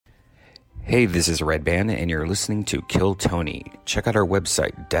Hey, this is Red Band, and you're listening to Kill Tony. Check out our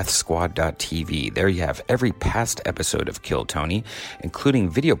website, deathsquad.tv. There you have every past episode of Kill Tony, including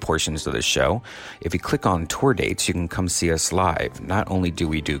video portions of the show. If you click on tour dates, you can come see us live. Not only do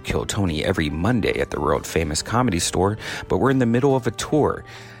we do Kill Tony every Monday at the world-famous Comedy Store, but we're in the middle of a tour.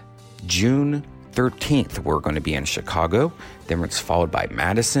 June 13th, we're going to be in Chicago. Then it's followed by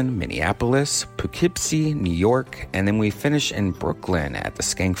Madison, Minneapolis, Poughkeepsie, New York, and then we finish in Brooklyn at the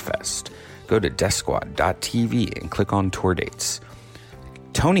Skankfest. Go to deathsquad.tv and click on tour dates.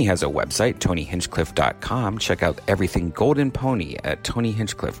 Tony has a website, TonyHinchcliffe.com. Check out everything Golden Pony at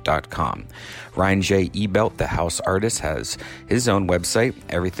TonyHinchcliffe.com. Ryan J. Ebelt, the house artist, has his own website.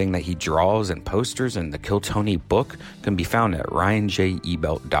 Everything that he draws and posters in the Kill Tony book can be found at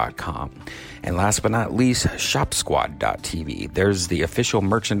RyanJEbelt.com. And last but not least, ShopSquad.tv. There's the official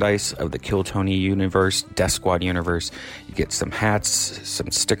merchandise of the Kill Tony universe, Death Squad universe. You get some hats, some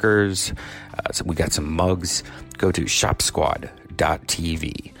stickers, we got some mugs. Go to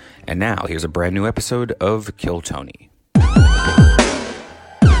ShopSquad.tv. And now, here's a brand new episode of Kill Tony.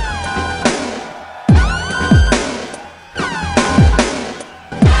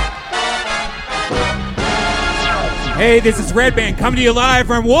 Hey, this is Red Band coming to you live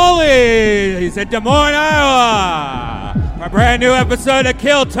from Moines at Des Moines, Iowa. For a brand new episode of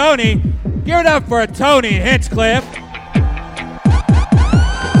Kill Tony. Give it up for Tony Hinchcliffe.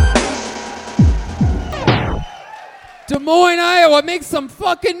 Des Moines, Iowa, make some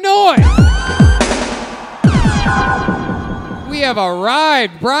fucking noise. We have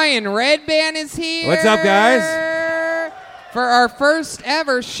arrived. Brian Red Band is here. What's up, guys? For our first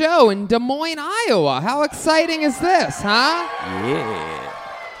ever show in Des Moines, Iowa. How exciting is this, huh? Yeah.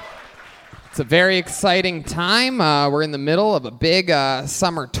 It's a very exciting time. We're in the middle of a big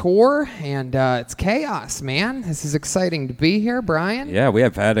summer tour, and it's chaos, man. This is exciting to be here, Brian. Yeah, we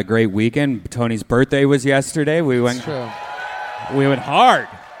have had a great weekend. Tony's birthday was yesterday. We went hard.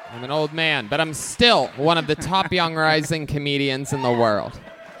 I'm an old man, but I'm still one of the top young rising comedians in the world.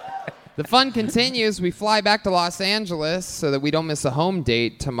 The fun continues. We fly back to Los Angeles so that we don't miss a home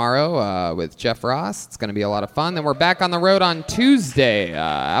date tomorrow with Jeff Ross. It's going to be a lot of fun. Then we're back on the road on Tuesday.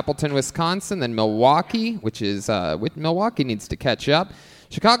 Appleton, Wisconsin, then Milwaukee, Milwaukee needs to catch up.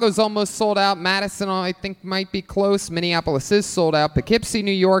 Chicago's almost sold out. Madison, I think, might be close. Minneapolis is sold out. Poughkeepsie,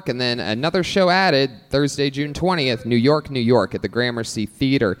 New York, and then another show added Thursday, June 20th, New York, at the Gramercy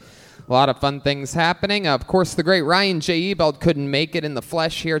Theater. A lot of fun things happening. Of course, the great Ryan J. Ebelt couldn't make it in the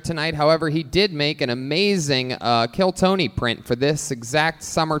flesh here tonight. However, he did make an amazing Kill Tony print for this exact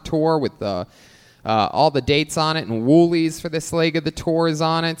summer tour with all the dates on it, and Woolies for this leg of the tour is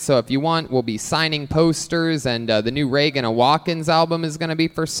on it. So if you want, we'll be signing posters, and the new Reagan and Watkins album is going to be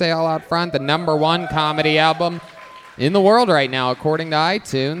for sale out front, the #1 comedy album in the world right now, according to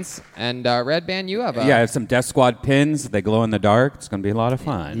iTunes. And Red Band, you have I have some Death Squad pins. They glow in the dark. It's going to be a lot of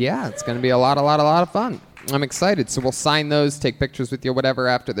fun. Yeah, it's going to be a lot of fun. I'm excited. So we'll sign those, take pictures with you, whatever,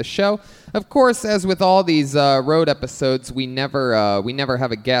 after the show. Of course, as with all these road episodes, we never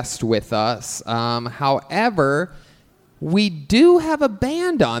have a guest with us. However, we do have a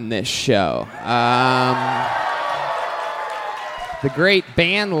band on this show. The great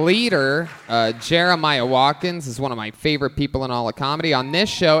band leader, Jeremiah Watkins, is one of my favorite people in all of comedy. On this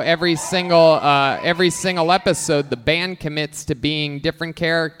show, every single episode, the band commits to being different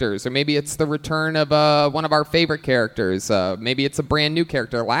characters, or maybe it's the return of one of our favorite characters. Maybe it's a brand new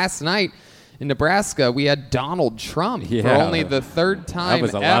character. Last night in Nebraska, we had Donald Trump for only the third time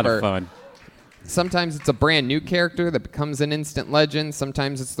ever. That was a lot of fun. Sometimes it's a brand new character that becomes an instant legend.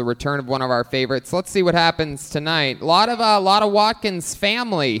 Sometimes it's the return of one of our favorites. Let's see what happens tonight. A lot of Watkins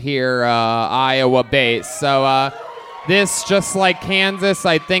family here, Iowa based. So this, just like Kansas,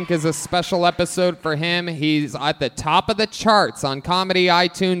 I think is a special episode for him. He's at the top of the charts on comedy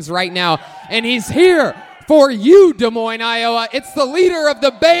iTunes right now, and he's here for you, Des Moines, Iowa. It's the leader of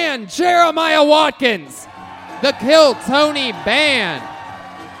the band, Jeremiah Watkins, the Kill Tony Band.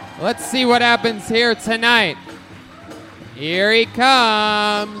 Let's see what happens here tonight. Here he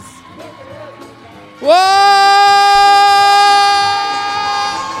comes. Whoa!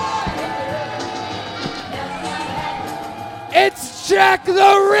 It's Jack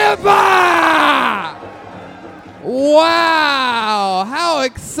the Ripper! Wow! How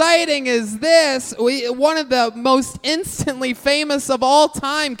exciting is this? One of the most instantly famous of all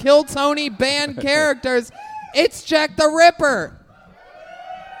time Kill Tony Band characters. It's Jack the Ripper.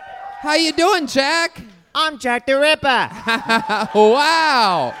 How you doing, Jack? I'm Jack the Ripper.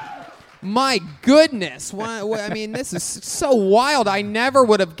 Wow. My goodness. I mean, this is so wild. I never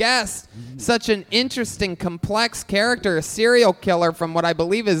would have guessed such an interesting, complex character, a serial killer from what I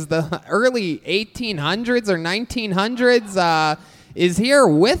believe is the early 1800s or 1900s, is here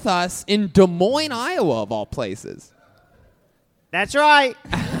with us in Des Moines, Iowa, of all places. That's right.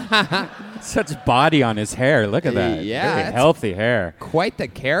 Such body on his hair. Look at that. Yeah, Very healthy hair. Quite the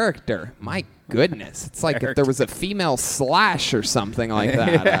character. My goodness. It's like if there was a female Slash or something like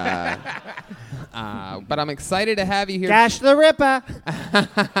that. But I'm excited to have you here. Gash the Ripper.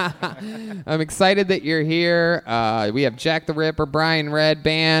 I'm excited that you're here. We have Jack the Ripper, Brian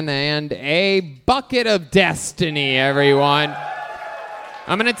Redband, and a bucket of destiny, everyone.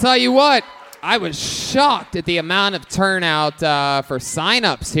 I'm going to tell you what. I was shocked at the amount of turnout for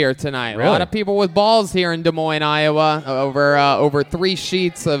sign-ups here tonight. Really? A lot of people with balls here in Des Moines, Iowa. Over 3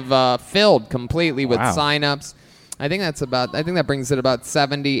 sheets of filled completely with sign-ups. I think that brings it about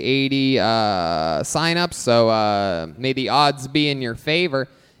 70, 80 sign-ups. So may the odds be in your favor.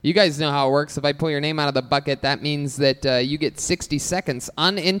 You guys know how it works. If I pull your name out of the bucket, that means that you get 60 seconds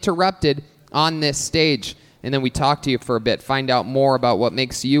uninterrupted on this stage. And then we talk to you for a bit, find out more about what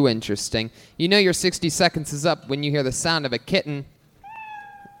makes you interesting. You know your 60 seconds is up when you hear the sound of a kitten.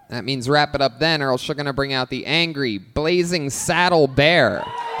 That means wrap it up then, or else you're going to bring out the angry, blazing saddle bear.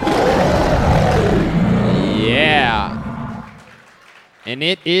 Yeah. And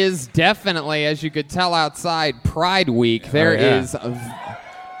it is definitely, as you could tell outside, Pride Week. There is,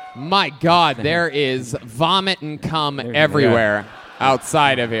 my God, there is vomit and cum everywhere.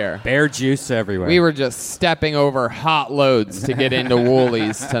 Outside of here. Bear juice everywhere. We were just stepping over hot loads to get into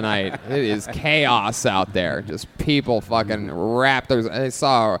Woolies tonight. It is chaos out there. Just people fucking wrapped. I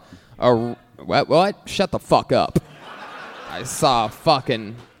saw a what? Shut the fuck up. I saw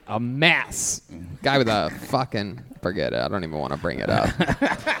a mess. Guy with a fucking, forget it. I don't even want to bring it up.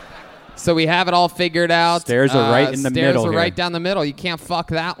 So we have it all figured out. Stairs are right in the middle. Stairs are here. right down the middle. You can't fuck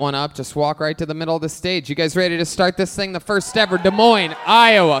that one up. Just walk right to the middle of the stage. You guys ready to start this thing? The first ever Des Moines,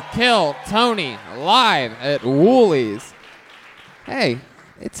 Iowa, Kill Tony, live at Woolies. Hey,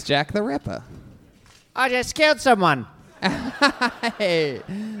 it's Jack the Ripper. I just killed someone. Hey,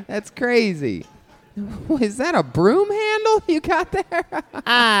 that's crazy. Is that a broom handle you got there?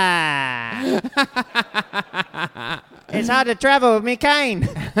 It's hard to travel with me cane.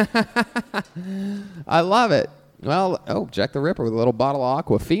 I love it. Well, Jack the Ripper with a little bottle of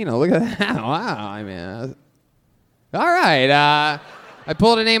Aquafina. Look at that. Wow. I mean, all right. I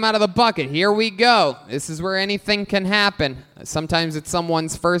pulled a name out of the bucket. Here we go. This is where anything can happen. Sometimes it's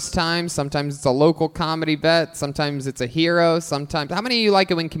someone's first time. Sometimes it's a local comedy vet. Sometimes it's a hero. Sometimes. How many of you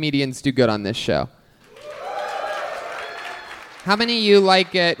like it when comedians do good on this show? How many of you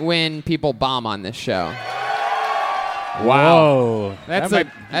like it when people bomb on this show? Wow. Whoa. That's a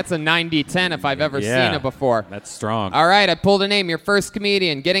 90-10 if I've ever seen it before. That's strong. All right, I pulled a name. Your first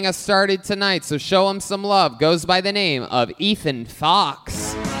comedian getting us started tonight, so show him some love. Goes by the name of Ethan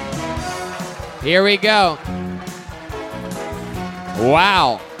Fox. Here we go.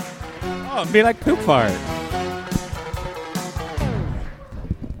 Wow. Oh, it'd be like poop fart.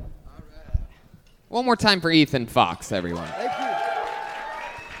 One more time for Ethan Fox, everyone.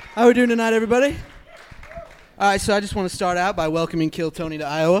 How are we doing tonight, everybody? All right, so I just want to start out by welcoming Kill Tony to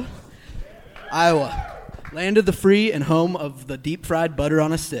Iowa. Iowa, land of the free and home of the deep-fried butter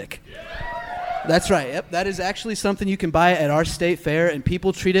on a stick. That's right. Yep, that is actually something you can buy at our state fair, and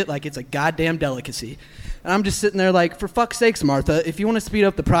people treat it like it's a goddamn delicacy. And I'm just sitting there like, for fuck's sakes, Martha, if you want to speed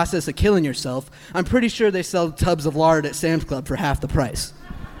up the process of killing yourself, I'm pretty sure they sell tubs of lard at Sam's Club for half the price.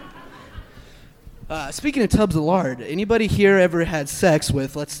 Speaking of tubs of lard, anybody here ever had sex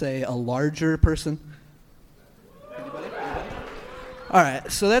with, let's say, a larger person? Anybody? All right,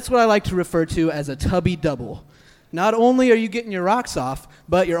 so that's what I like to refer to as a tubby double. Not only are you getting your rocks off,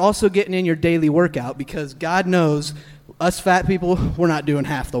 but you're also getting in your daily workout because God knows us fat people, we're not doing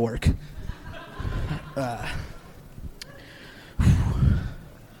half the work. I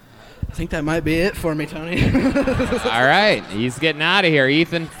think that might be it for me, Tony. All right, he's getting out of here.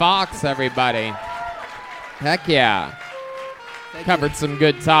 Ethan Fox, everybody. Heck yeah. Covered some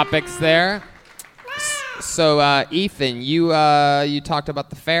good topics there. So, Ethan, you talked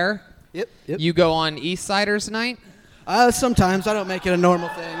about the fair? Yep. You go on East Siders night? Sometimes. I don't make it a normal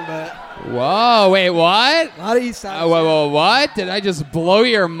thing, but... Whoa, wait, what? A lot of East Siders. Whoa, what? Did I just blow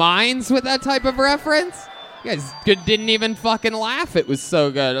your minds with that type of reference? You guys didn't even fucking laugh. It was so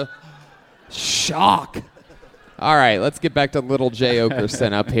good. Shock. All right, let's get back to little Jay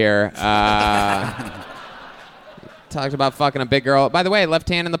Okerson up here. Talked about fucking a big girl. By the way, left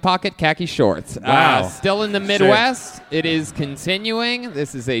hand in the pocket, khaki shorts. Wow. Still in the Midwest. It is continuing.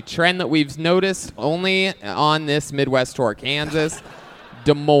 This is a trend that we've noticed only on this Midwest tour. Kansas,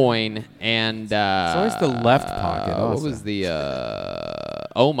 Des Moines, and... It's always the left pocket What also. was the...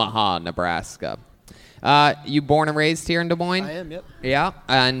 Omaha, Nebraska. You born and raised here in Des Moines? I am, yep. Yeah,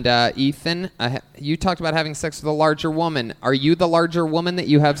 and Ethan, you talked about having sex with a larger woman. Are you the larger woman that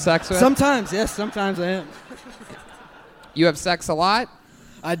you have sex with? Sometimes, yes, sometimes I am. You have sex a lot?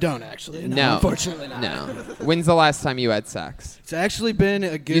 I don't actually. No. Unfortunately not. No. When's the last time you had sex? It's actually been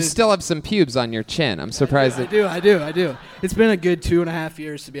a good... You still have some pubes on your chin. I'm surprised I do. It's been a good 2.5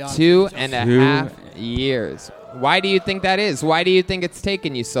 years, to be honest. 2.5 years. Why do you think that is? Why do you think it's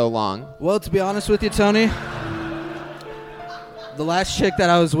taken you so long? Well, to be honest with you, Tony, the last chick that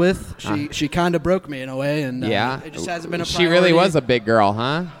I was with, she kind of broke me in a way, and it just hasn't been a priority. She really was a big girl,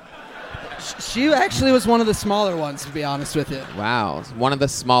 huh? She actually was one of the smaller ones, to be honest with you. Wow, one of the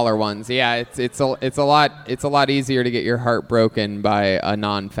smaller ones. Yeah, it's a lot easier to get your heart broken by a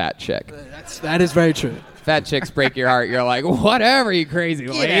non-fat chick. That is very true. Fat chicks break your heart. You're like, whatever, you crazy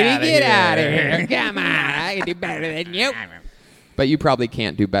lady, get out of here. Come on, I can do better than you. But you probably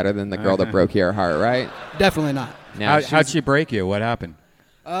can't do better than the girl that broke your heart, right? Definitely not. No, How'd she break you? What happened?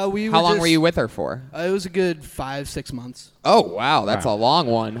 How long were you with her for? It was a good 5-6 months. Oh, wow, that's a long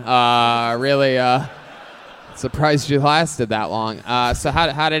one. Really surprised you lasted that long. So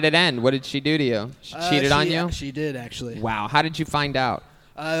how did it end? What did she do to you? She cheated on you? She did, actually. Wow, how did you find out?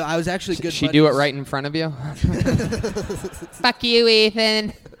 I was actually good She buddies. do it right in front of you? Fuck you,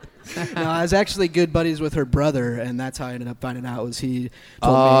 Ethan. No, I was actually good buddies with her brother, and that's how I ended up finding out. Was he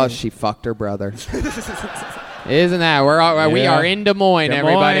told me? She fucked her brother. Isn't that? We are in Des Moines, Des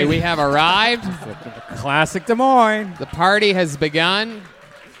everybody. Moines. We have arrived. Classic Des Moines. The party has begun.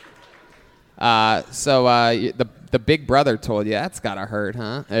 The big brother told you, that's gotta hurt,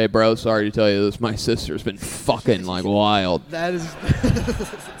 huh? Hey, bro, sorry to tell you this. My sister's been fucking like wild. That is...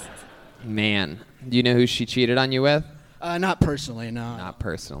 Man. Do you know who she cheated on you with? Not personally, no. Not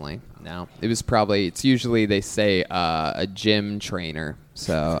personally, no. It's usually, they say, a gym trainer.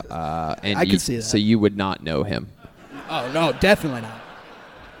 So, and I could see that. So you would not know him. Oh, no, definitely not.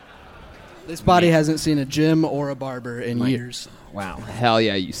 This body hasn't seen a gym or a barber in years. Wow. Hell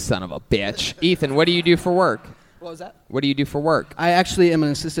yeah, you son of a bitch. Ethan, what do you do for work? What was that? What do you do for work? I actually am an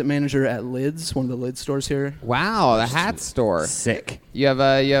assistant manager at Lids, one of the Lids stores here. Wow, the hat store. Sick. You have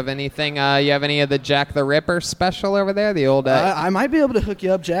anything? You have any of the Jack the Ripper special over there? The old. I might be able to hook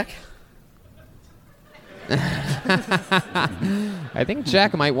you up, Jack. I think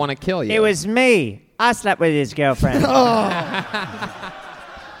Jack might want to kill you. It was me. I slept with his girlfriend.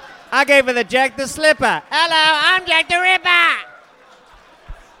 I gave her the Jack the Slipper. Hello, I'm Jack the Ripper.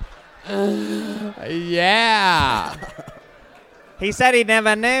 Yeah. He said he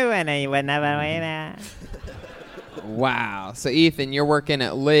never knew, and he would never win. Wow. So Ethan, you're working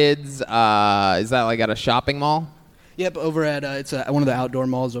at Lids. Is that like at a shopping mall? Yep, over at it's one of the outdoor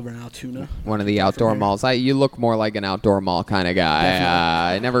malls over in Altoona. One of the outdoor malls. You look more like an outdoor mall kind of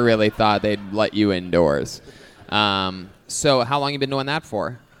guy. I never really thought they'd let you indoors. So how long you been doing that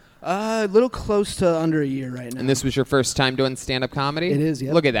for? A little close to under a year right now. And this was your first time doing stand-up comedy? It is,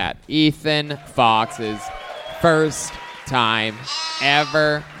 yep. Look at that. Ethan Fox's first time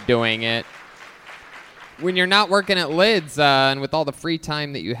ever doing it. When you're not working at Lids and with all the free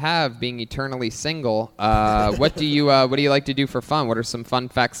time that you have being eternally single, what do you like to do for fun? What are some fun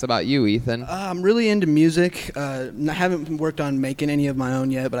facts about you, Ethan? I'm really into music. I haven't worked on making any of my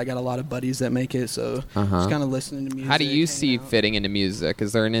own yet, but I got a lot of buddies that make it, so just kind of listening to music. How do you see fitting into music?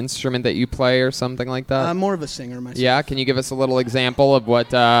 Is there an instrument that you play or something like that? I'm more of a singer myself. Yeah, can you give us a little example of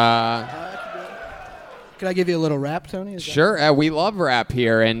what... Could I give you a little rap, Tony? Sure, we love rap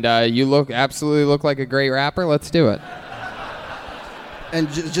here, and you absolutely look like a great rapper. Let's do it. And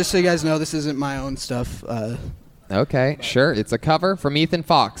just so you guys know, this isn't my own stuff. Okay, sure. It's a cover from Ethan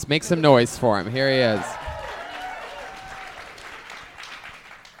Fox. Make some noise for him. Here he is.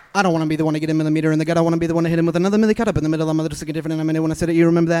 I don't want to be the one to get him in the meter in the gut. I want to be the one to hit him with another milli cut up in the middle. I'm just looking different in a minute when I said it. You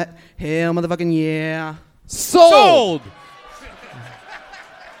remember that? Hell, motherfucking yeah. Sold!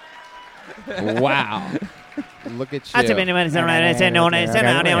 Wow. Look at you.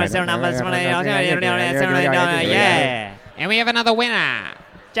 Yeah. And we have another winner.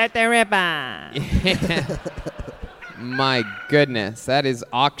 Jack the Ripper. My goodness. That is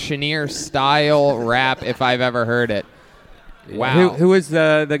auctioneer style rap if I've ever heard it. Wow. Who was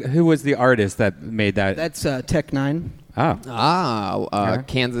the artist that made that? That's Tech 9. Oh.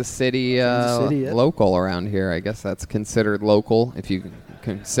 Kansas City, yeah. local around here. I guess that's considered local if you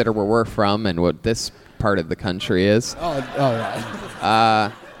consider where we're from and what this part of the country is.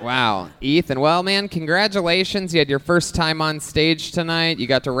 Yeah. Wow. Ethan, well, man, congratulations. You had your first time on stage tonight. You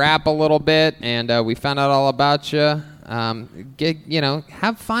got to rap a little bit, and we found out all about you.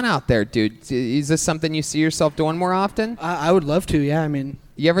 Have fun out there, dude. Is this something you see yourself doing more often? I would love to, yeah. I mean...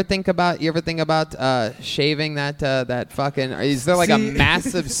 You ever think about shaving that fucking... Is there like a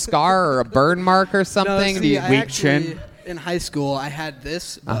massive scar or a burn mark or something? No, weak chin? In high school, I had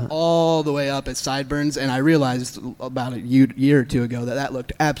this all the way up as sideburns, and I realized about a year or two ago that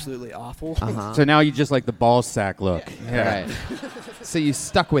looked absolutely awful. So now you just like the ball sack look. Yeah. Right. So you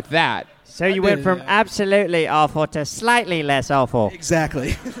stuck with that. So you went from absolutely awful to slightly less awful.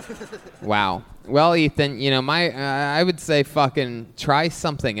 Exactly. Wow. Well, Ethan, I would say fucking try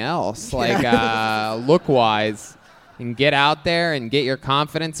something else, like look-wise. And get out there and get your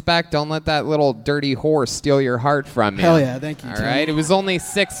confidence back. Don't let that little dirty horse steal your heart from you. Hell yeah, thank you. All right, it was only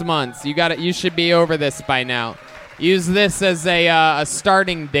 6 months. You should be over this by now. Use this as a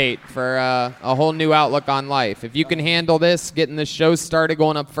starting date for a whole new outlook on life. If you can handle this, getting the show started,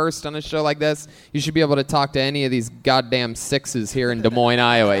 going up first on a show like this, you should be able to talk to any of these goddamn sixes here in Des Moines,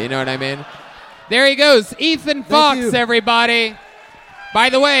 Iowa. You know what I mean? There he goes, Ethan Fox, everybody. By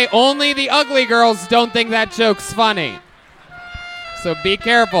the way, only the ugly girls don't think that joke's funny. So be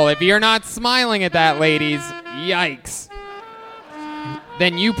careful. If you're not smiling at that, ladies, yikes.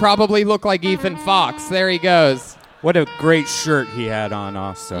 Then you probably look like Ethan Fox. There he goes. What a great shirt he had on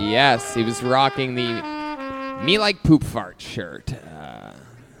also. Yes, he was rocking the Me Like Poop Fart shirt.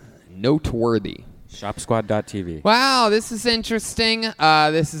 Noteworthy. Shopsquad.tv. Wow, this is interesting.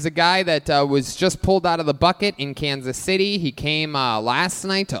 This is a guy that was just pulled out of the bucket in Kansas City. He came last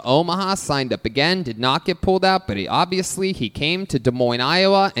night to Omaha, signed up again, did not get pulled out, but he came to Des Moines,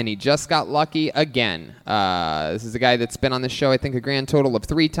 Iowa, and he just got lucky again. This is a guy that's been on the show, I think, a grand total of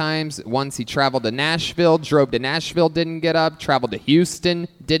 3 times. Once he traveled to Nashville, drove to Nashville, didn't get up, traveled to Houston,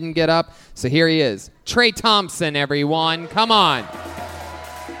 didn't get up. So here he is. Trey Thompson, everyone. Come on.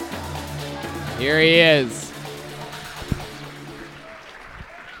 Here he is.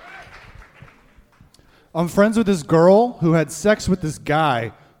 I'm friends with this girl who had sex with this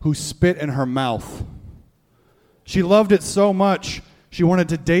guy who spit in her mouth. She loved it so much, she wanted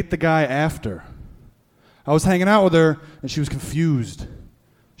to date the guy after. I was hanging out with her, and she was confused.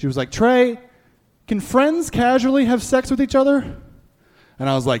 She was like, Trey, can friends casually have sex with each other? And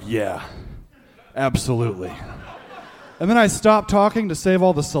I was like, yeah, absolutely. And then I stopped talking to save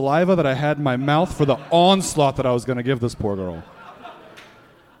all the saliva that I had in my mouth for the onslaught that I was going to give this poor girl.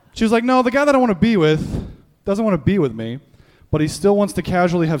 She was like, no, the guy that I want to be with doesn't want to be with me, but he still wants to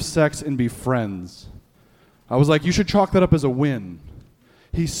casually have sex and be friends. I was like, you should chalk that up as a win.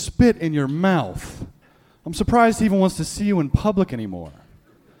 He spit in your mouth. I'm surprised he even wants to see you in public anymore.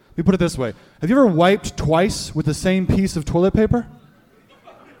 Let me put it this way. Have you ever wiped twice with the same piece of toilet paper?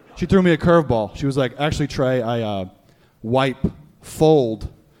 She threw me a curveball. She was like, actually, Trey, I wipe, fold,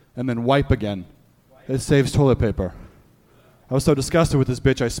 and then wipe again. It saves toilet paper. I was so disgusted with this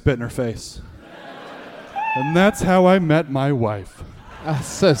bitch, I spit in her face. And that's how I met my wife. Oh,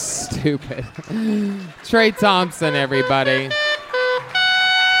 so stupid. Trey Thompson, everybody.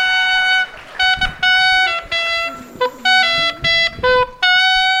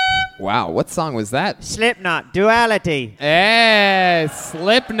 Wow, what song was that? Slipknot, Duality. Hey,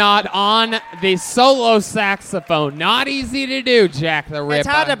 Slipknot on the solo saxophone. Not easy to do, Jack the Ripper. It's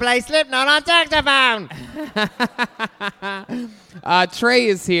hard to play Slipknot on saxophone. Trey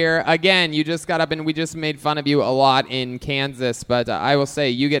is here. Again, you just got up and we just made fun of you a lot in Kansas, but I will say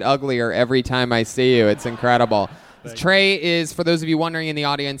you get uglier every time I see you. It's incredible. Trey is, for those of you wondering in the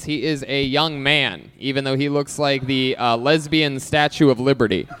audience, he is a young man, even though he looks like the lesbian Statue of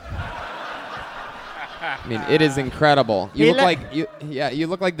Liberty. I mean, it is incredible. You look like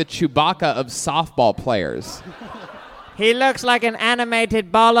the Chewbacca of softball players. He looks like an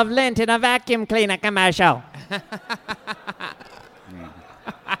animated ball of lint in a vacuum cleaner commercial.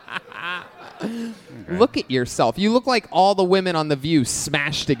 Look at yourself. You look like all the women on The View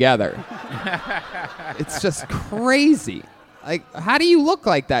smashed together. It's just crazy. Like, how do you look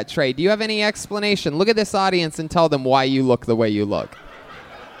like that, Trey? Do you have any explanation? Look at this audience and tell them why you look the way you look.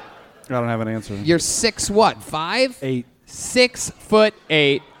 I don't have an answer. You're 6'5"? 8.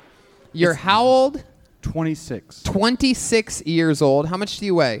 6'8". You're how old? 26. 26 years old. How much do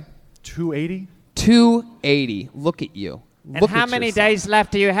you weigh? 280. 280. Look at you. And how many days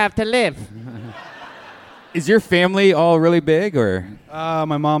left do you have to live? Is your family all really big, or?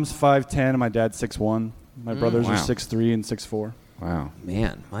 My mom's 5'10", and my dad's 6'1". My brothers Wow. are 6'3" and 6'4". Wow.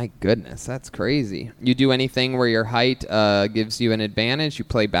 Man, my goodness, that's crazy. You do anything where your height gives you an advantage? You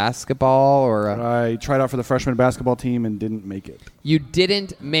play basketball or... I tried out for the freshman basketball team and didn't make it. You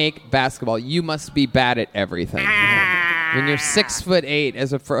didn't make basketball. You must be bad at everything. When you're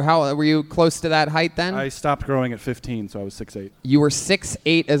 6'8", how were you close to that height then? I stopped growing at 15, so I was 6'8". You were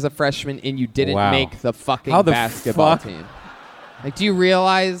 6'8" as a freshman, and you didn't make the fucking How the basketball fuck? team. Like, do you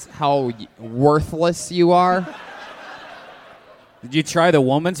realize how worthless you are? Did you try the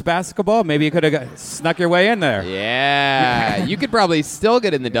women's basketball? Maybe you could have snuck your way in there. Yeah, you could probably still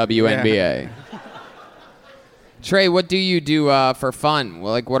get in the WNBA. Trey, what do you do for fun?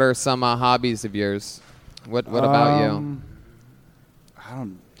 Well, like, what are some hobbies of yours? What about you?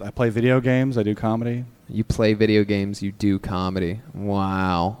 I play video games. I do comedy. You play video games. You do comedy.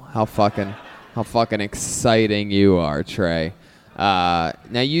 Wow, how fucking exciting you are, Trey. Now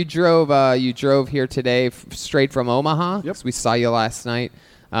you drove here today straight from Omaha. Yep. 'Cause we saw you last night.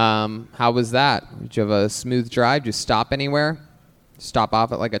 How was that? Did you have a smooth drive? Did you stop anywhere? Stop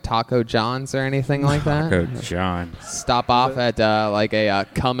off at like a Taco John's or anything like that? Taco John. Stop off at like a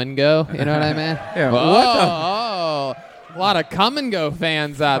come and go. You know what I mean? Yeah. Oh, a lot of come and go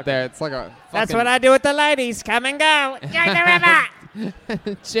fans out there. It's like a. That's what I do with the ladies. Come and go. Enjoy the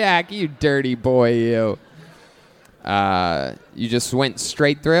river. Jack, you dirty boy, you. You just went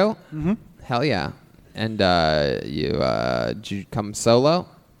straight through? Mm-hmm. Hell yeah. And did you come solo?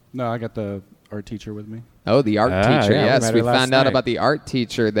 No, I got the art teacher with me. Oh, the art teacher. yeah, we Yes, met we her last found out night. about the art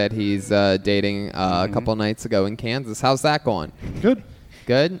teacher that he's dating a couple nights ago in Kansas. How's that going? Good.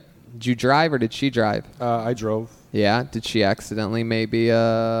 Good? Did you drive or did she drive? I drove. Yeah. Did she accidentally maybe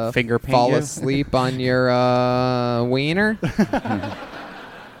Finger paint fall you? asleep on your wiener?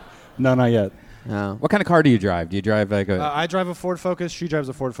 No, not yet. No. What kind of car do you drive? Do you drive like a... I drive a Ford Focus. She drives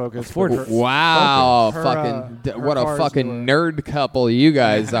a Ford Focus. Ford Her- Wow, Her, fucking! her What a car is fucking newer. nerd couple you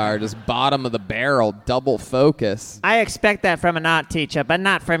guys are. Just bottom of the barrel, double focus. I expect that from an art teacher, but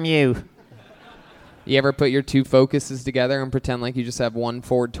not from you. You ever put your two focuses together and pretend like you just have one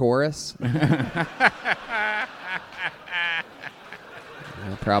Ford Taurus?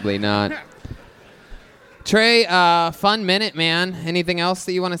 Probably not. Trey, fun minute, man. Anything else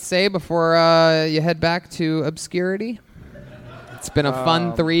that you want to say before you head back to obscurity? It's been a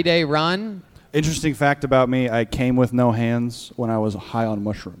fun 3-day run. Interesting fact about me, I came with no hands when I was high on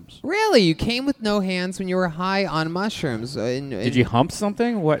mushrooms. Really? You came with no hands when you were high on mushrooms. Did you hump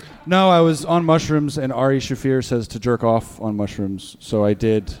something? What? No, I was on mushrooms, and Ari Shafir says to jerk off on mushrooms, so I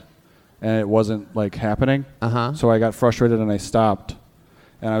did, and it wasn't, like, happening. Uh-huh. So I got frustrated, and I stopped,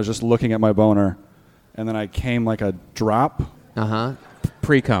 and I was just looking at my boner, and then I came like a drop. Uh-huh.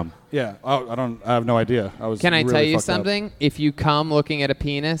 Pre-cum. Yeah. Oh, I have no idea. I was. Can I really tell you fucked up. something? If you come looking at a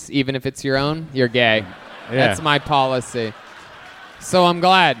penis, even if it's your own, you're gay. Yeah. That's my policy. So I'm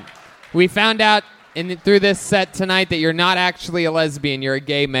glad. We found out through this set tonight that you're not actually a lesbian. You're a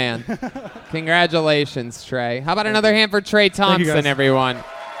gay man. Congratulations, Trey. How about another hand for Trey you, Thompson, guys. everyone?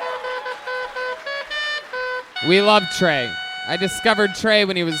 We love Trey. I discovered Trey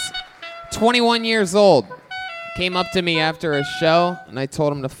when he was 21 years old. Came up to me after a show, and I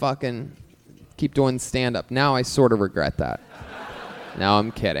told him to fucking keep doing stand-up. Now I sort of regret that. No,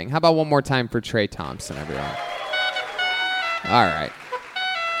 I'm kidding. How about one more time for Trey Thompson, everyone? All right.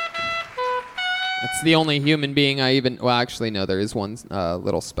 That's the only human being I even... Well, actually, no, there is one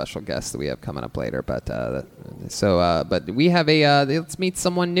little special guest that we have coming up later. But but we have a... let's meet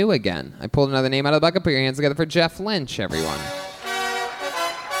someone new again. I pulled another name out of the bucket. Put your hands together for Jeff Lynch, everyone.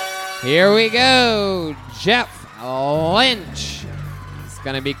 Here we go. Jeff Lynch. He's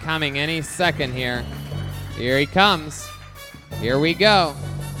going to be coming any second here. Here he comes. Here we go.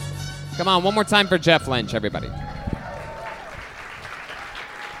 Come on, one more time for Jeff Lynch, everybody.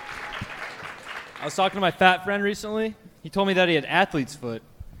 I was talking to my fat friend recently. He told me that he had athlete's foot.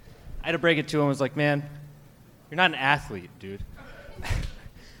 I had to break it to him. I was like, man, you're not an athlete, dude.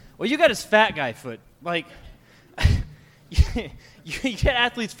 Well, you got his fat guy foot. Like, you get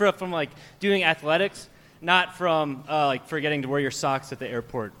athlete's foot from, like, doing athletics, not from, like, forgetting to wear your socks at the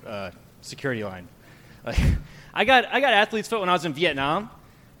airport security line. Like, I got athlete's foot when I was in Vietnam,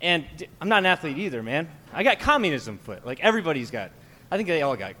 and I'm not an athlete either, man. I got communism foot. Like, everybody's got. I think they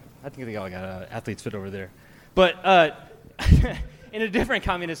all got athlete's foot over there. But in a different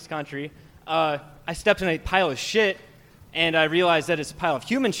communist country, I stepped in a pile of shit, and I realized that it's a pile of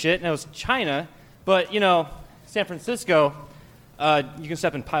human shit, and it was China. But, you know, San Francisco, you can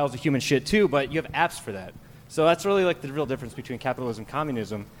step in piles of human shit too, but you have apps for that. So that's really like the real difference between capitalism and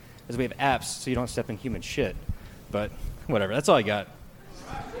communism, is we have apps so you don't step in human shit. But whatever, that's all I got.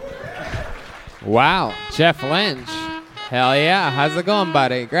 Wow, Jeff Lynch. Hell yeah. How's it going,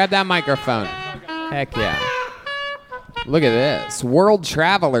 buddy? Grab that microphone. Heck yeah. Look at this. World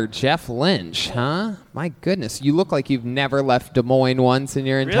traveler Jeff Lynch, huh? My goodness. You look like you've never left Des Moines once in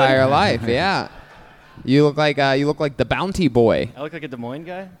your entire life. Yeah. You look like the Bounty Boy. I look like a Des Moines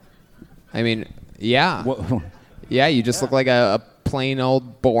guy? I mean, yeah. Yeah, you just look like a plain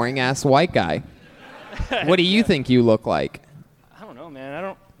old boring ass white guy. What do you think you look like? I don't know, man. I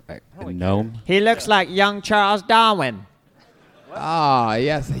don't really Gnome. He looks like young Charles Darwin. Ah,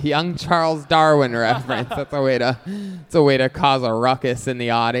 yes, young Charles Darwin reference. That's a way to cause a ruckus in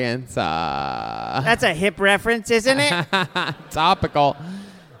the audience. That's a hip reference, isn't it? Topical.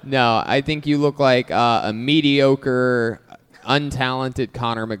 No, I think you look like a mediocre, untalented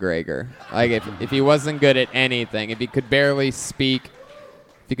Conor McGregor. Like if he wasn't good at anything, if he could barely speak,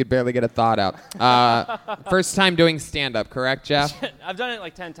 if he could barely get a thought out. First time doing stand-up, correct, Jeff? I've done it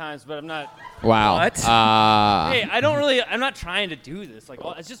like 10 times, but I'm not. Wow. What? Hey, I'm not trying to do this. Like,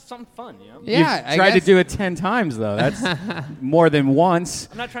 it's just something fun, you know? Yeah, You've tried to do it 10 times though. That's more than once.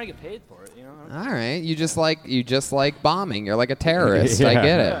 I'm not trying to get paid for it, you know? All right, you just like bombing. You're like a terrorist. I Yeah.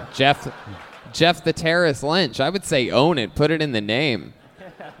 get it. Jeff the Terrorist Lynch. I would say own it. Put it in the name.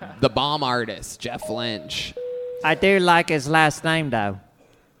 The bomb artist, Jeff Lynch. I do like his last name, though.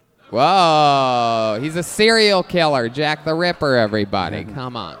 Whoa, he's a serial killer, Jack the Ripper. Everybody,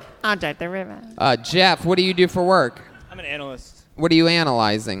 come on. I'm Jack the Ripper. Jeff, what do you do for work? I'm an analyst. What are you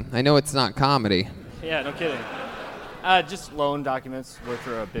analyzing? I know it's not comedy. Yeah, no kidding. Just loan documents. Work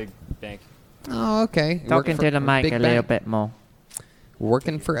for a big bank. Oh, okay. Talking Working for to the mic big a little bank. bit more.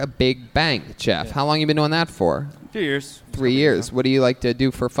 Working for a big bank, Jeff. Yeah. How long you been doing that for? A few years. 3 years. What do you like to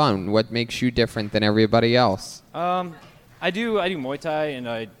do for fun? What makes you different than everybody else? I do Muay Thai, and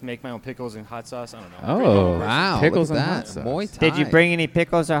I make my own pickles and hot sauce. I don't know. Oh, Wow, pickles look and at hot that. sauce. Muay Thai. Did you bring any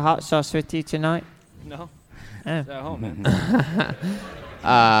pickles or hot sauce with you tonight? No. Oh. It's at home, man.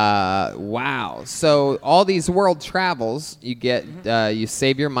 Wow. So all these world travels, you get, you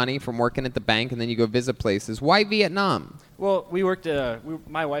save your money from working at the bank, and then you go visit places. Why Vietnam? Well,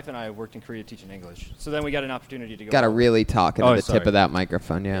 my wife and I worked in Korea teaching English. So then we got an opportunity to go. Got to home. really talk into Oh, the sorry. tip of that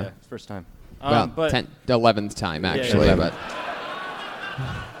microphone, yeah. It's first time. Well, But 11th time, Yeah, actually. yeah. But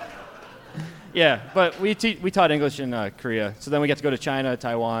yeah, but we taught English in Korea. So then we got to go to China,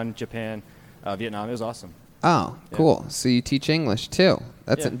 Taiwan, Japan, Vietnam. It was awesome. Oh, cool. So you teach English, too.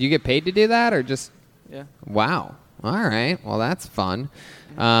 Yeah. Do you get paid to do that, or just... Yeah. Wow. All right. Well, that's fun.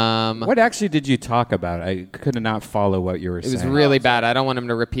 What actually did you talk about? I could not follow what you were It saying. was really bad. I don't want him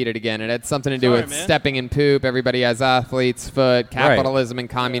to repeat it again. It had something to do Sorry, with man. stepping in poop. Everybody has athlete's foot, capitalism and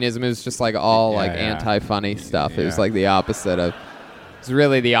communism. It was just like all like yeah. anti-funny stuff. It was Yeah. like the opposite of. It's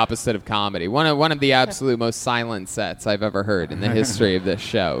really the opposite of comedy. One of the absolute most silent sets I've ever heard in the history of this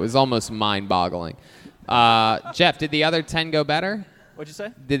show. It was almost mind-boggling. Jeff, did the other 10 go better? What'd you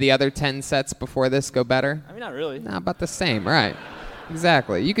say? Did the other 10 sets before this go better? I mean, not really. Nah, about the same, right?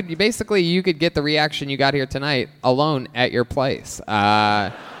 Exactly. You could get the reaction you got here tonight alone at your place.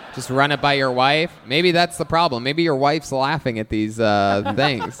 Just run it by your wife. Maybe that's the problem. Maybe your wife's laughing at these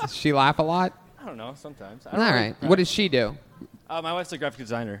things. Does she laugh a lot? I don't know. Sometimes. All right. What does she do? My wife's a graphic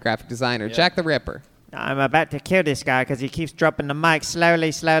designer. Graphic designer. Yeah. Jack the Ripper. I'm about to kill this guy because he keeps dropping the mic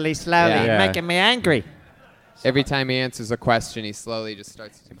slowly, Yeah. making me angry. Every time he answers a question, he slowly just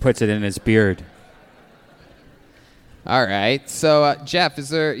starts. Puts it in his beard. All right. So, Jeff, is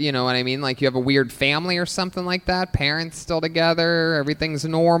there, you know what I mean? Like you have a weird family or something like that? Parents still together? Everything's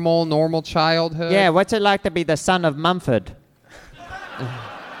normal childhood? Yeah, what's it like to be the son of Mumford?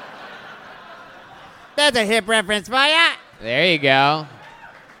 That's a hip reference for ya. There you go.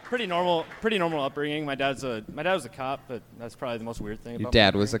 Pretty normal upbringing. My dad was a cop, but that's probably the most weird thing Your about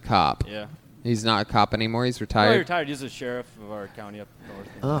dad my was a upbringing. cop. Yeah. He's not a cop anymore. He's Oh, retired. he retired. He's the sheriff of our county up north.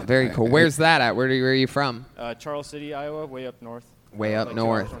 Oh, very cool. Where's that at? Where are you from? Charles City, Iowa, way up north. Way up Like 2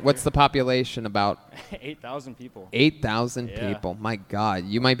 north. hours from What's here. the population about? 8,000 people. 8,000 Yeah. people. My God.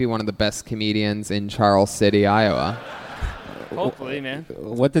 You might be one of the best comedians in Charles City, Iowa. Hopefully, man.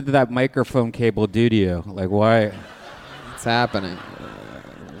 What did that microphone cable do to you? Like, why? It's happening.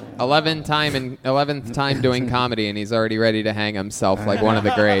 11th time doing comedy, and he's already ready to hang himself like one of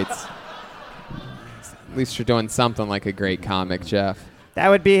the greats. At least you're doing something like a great comic, Jeff. That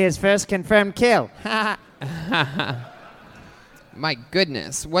would be his first confirmed kill. My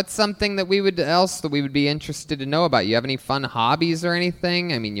goodness. What's something that we would be interested to know about? You have any fun hobbies or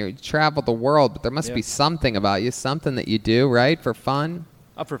anything? I mean, you travel the world, but there must be something about you, something that you do, right, for fun?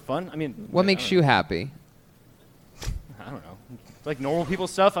 Up for fun? I mean, What makes you happy? I don't know. Like normal people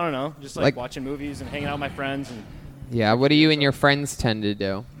stuff? I don't know. Just like Like- watching movies and hanging out with my friends. And Yeah, what do you and your friends tend to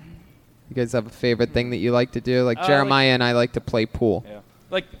do? You guys have a favorite thing that you like to do? Like Jeremiah and I like to play pool. Yeah.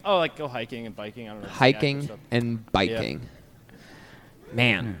 Like go hiking and biking. I don't know. Hiking and biking.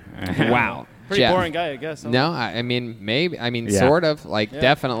 Man, wow. Pretty Jeff. boring guy, I guess. No, I mean, maybe. I mean, Yeah. sort of. Like,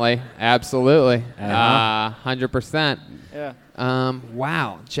 definitely. Absolutely. 100%. Yeah.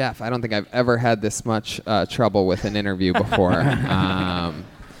 Wow, Jeff, I don't think I've ever had this much trouble with an interview before.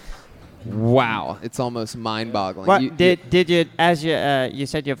 Wow, it's almost mind-boggling. What did you, as you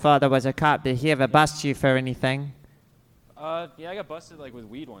said your father was a cop, did he ever bust you for anything? Yeah, I got busted like with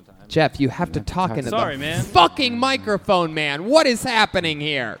weed one time. Jeff, you have to talk into Sorry, the man. fucking microphone, man. What is happening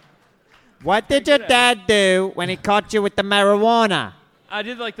here? What did your dad do when he caught you with the marijuana? I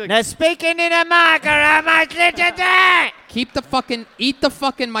did like the. Now speaking in a mic, or I might let you die. Eat the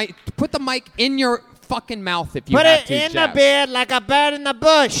fucking mic. Put the mic in your fucking mouth if you Put have it to, in Jeff. the beard like a bird in the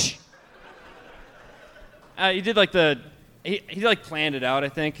bush. He did like the. He like planned it out. I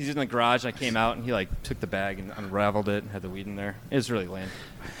think he's in the garage. I came out and he like took the bag and unraveled it and had the weed in there. It was really lame.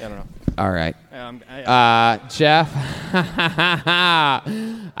 I don't know. All right. Yeah, Jeff,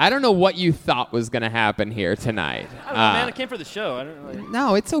 I don't know what you thought was going to happen here tonight. I don't know, man. I came for the show. I don't know.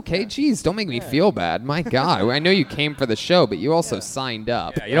 No, it's okay. Jeez, don't make me feel bad. My God. I know you came for the show, but you also signed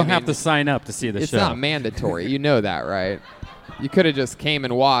up. Yeah, you don't have to sign up to see the it's show. It's not mandatory. You know that, right? You could have just came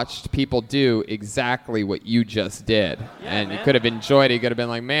and watched people do exactly what you just did. And you could have enjoyed it. You could have been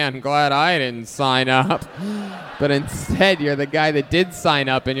like, man, I'm glad I didn't sign up. But instead, you're the guy that did sign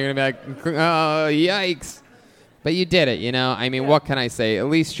up, and you're going to be like, oh, yikes. But you did it, you know? I mean, what can I say? At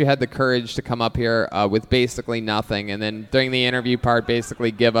least you had the courage to come up here with basically nothing, and then during the interview part, basically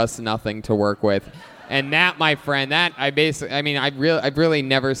give us nothing to work with. And that, my friend, I've really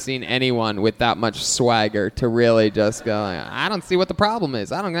never seen anyone with that much swagger to really just go, I don't see what the problem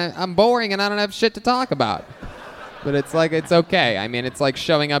is. I'm boring and I don't have shit to talk about. But it's like, it's okay. I mean, it's like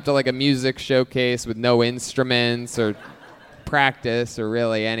showing up to like a music showcase with no instruments or practice or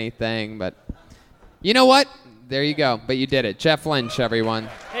really anything. But you know what? There you go. But you did it. Jeff Lynch, everyone.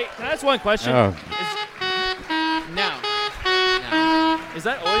 Hey, can I ask one question? Oh. No. Is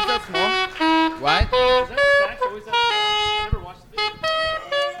that always that small? What? Is that sax always that small? I never watched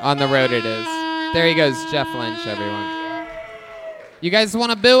it. On the road it is. There he goes, Jeff Lynch, everyone. You guys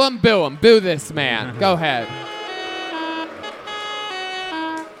want to boo him? Boo him. Boo this man. Go ahead.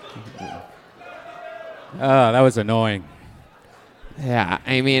 Oh, that was annoying. Yeah,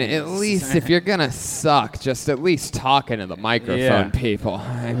 I mean, at least if you're going to suck, just at least talking to the microphone, people.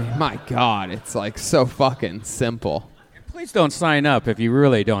 I mean, my God, it's like so fucking simple. Please don't sign up if you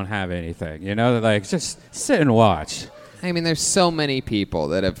really don't have anything. You know, like just sit and watch. I mean, there's so many people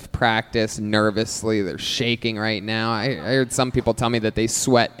that have practiced nervously. They're shaking right now. I heard some people tell me that they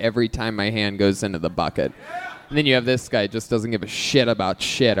sweat every time my hand goes into the bucket. And then you have this guy just doesn't give a shit about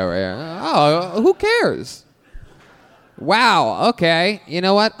shit over here. Oh, who cares? Wow, okay. You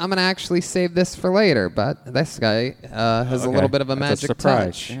know what? I'm going to actually save this for later, but this guy has a little bit of a That's magic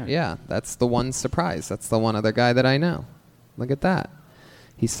surprise. touch. Yeah. Yeah, that's the one surprise. That's the one other guy that I know. Look at that.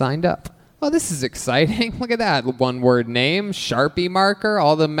 He signed up. Oh, this is exciting. Look at that. One-word name, Sharpie marker,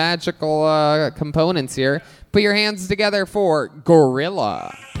 all the magical components here. Put your hands together for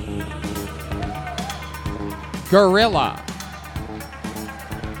Gorilla. Gorilla.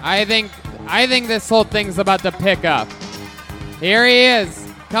 I think this whole thing's about to pick up. Here he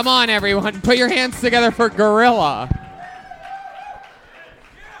is. Come on, everyone. Put your hands together for Gorilla.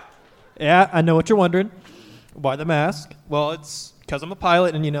 Yeah, I know what you're wondering. Why the mask? Well, it's because I'm a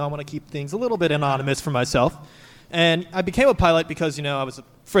pilot, and, I want to keep things a little bit anonymous for myself. And I became a pilot because, I was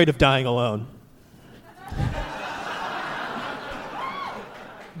afraid of dying alone.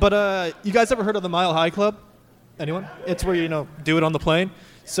 But you guys ever heard of the Mile High Club? Anyone? It's where you do it on the plane.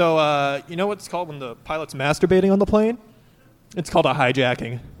 So you know what it's called when the pilot's masturbating on the plane? It's called a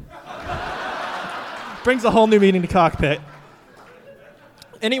hijacking. Brings a whole new meaning to cockpit.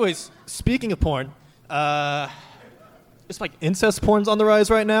 Anyways, speaking of porn, it's like incest porn's on the rise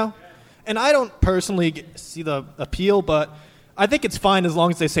right now. And I don't personally see the appeal, but I think it's fine as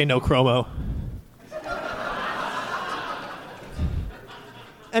long as they say no chromo.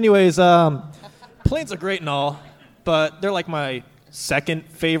 Anyways, planes are great and all, but they're like my second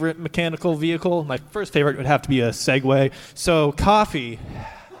favorite mechanical vehicle. My first favorite would have to be a Segway. So coffee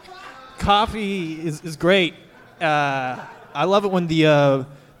is great. I love it when the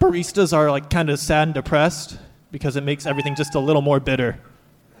baristas are like kind of sad and depressed because it makes everything just a little more bitter.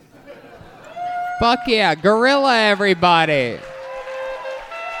 Fuck yeah, Gorilla, everybody.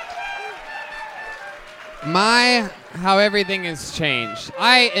 How everything has changed.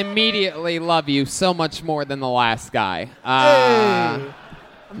 I immediately love you so much more than the last guy. Hey, I'm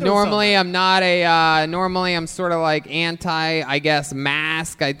Normally, I'm not a. Normally, I'm sort of like anti, I guess,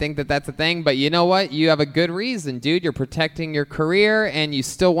 mask. I think that that's a thing. But you know what? You have a good reason, dude. You're protecting your career, and you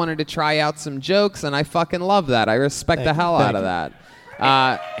still wanted to try out some jokes, and I fucking love that. I respect the hell out of that.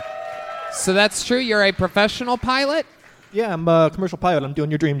 So that's true. You're a professional pilot? Yeah, I'm a commercial pilot. I'm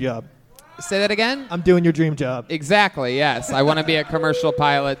doing your dream job. Say that again? I'm doing your dream job. Exactly, yes. I want to be a commercial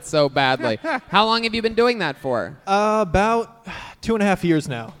pilot so badly. How long have you been doing that for? About 2.5 years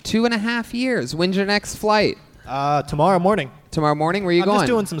now. 2.5 years. When's your next flight? Tomorrow morning. Tomorrow morning? Where are you going? I'm just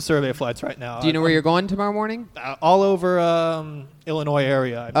doing some survey flights right now. Do you know where you're going tomorrow morning? All over Illinois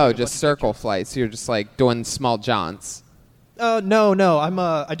area. Oh, just circle flights. You're just like doing small jaunts.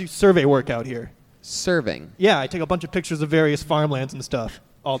 No. I do survey work out here. Serving? Yeah, I take a bunch of pictures of various farmlands and stuff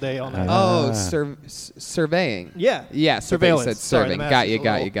all day, all night. Surveying. Yeah. Yeah, Surveillance. Said serving. Sorry,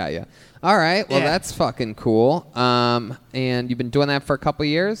 Got you. All right, well, that's fucking cool. And you've been doing that for a couple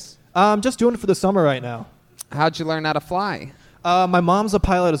years? I'm just doing it for the summer right now. How'd you learn how to fly? My mom's a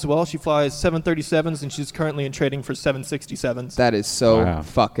pilot as well. She flies 737s, and she's currently in training for 767s. That is so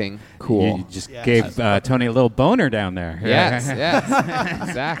fucking cool. You just gave Tony a little boner down there. Yes,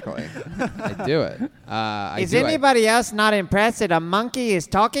 exactly. I do it. Is anybody else not impressed that a monkey is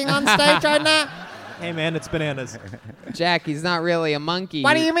talking on stage right now? Hey, man, it's bananas. Jack, he's not really a monkey.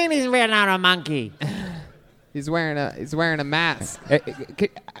 What do you mean he's really not a monkey? He's wearing a mask. I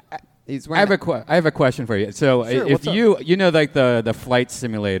have a question for you. So, Sure, if you know like the flight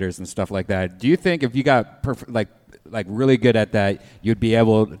simulators and stuff like that, do you think if you got like really good at that, you'd be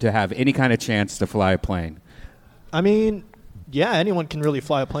able to have any kind of chance to fly a plane? I mean, yeah, anyone can really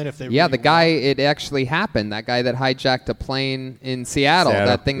fly a plane if they. Yeah, really the guy, it actually happened. That guy that hijacked a plane in Seattle.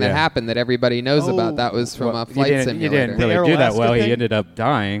 That thing that happened that everybody knows about. That was from a flight simulator. He didn't really do that well. He ended up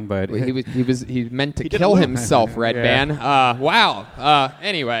dying, but he meant to kill himself, Red Band. Wow.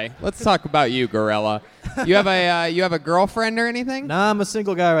 Anyway, let's talk about you, Gorilla. You have a girlfriend or anything? Nah, I'm a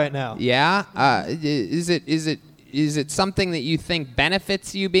single guy right now. Yeah. Is it something that you think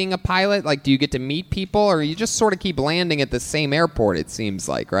benefits you being a pilot? Like, do you get to meet people, or you just sort of keep landing at the same airport, it seems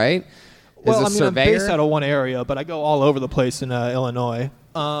like, right? Well, I'm based out of one area, but I go all over the place in Illinois.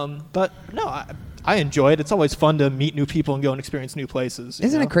 But, no, I enjoy it. It's always fun to meet new people and go and experience new places.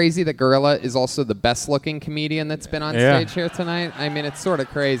 Isn't it crazy that Gorilla is also the best-looking comedian that's been on stage here tonight? I mean, it's sort of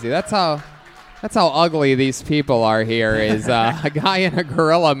crazy. That's how ugly these people are here. Is a guy in a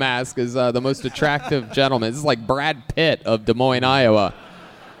gorilla mask is the most attractive gentleman. This is like Brad Pitt of Des Moines, Iowa.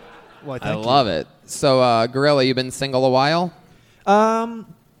 Well, I love it. So, Gorilla, you been single a while?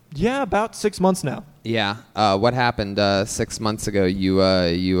 Yeah, about 6 months now. Yeah. What happened 6 months ago?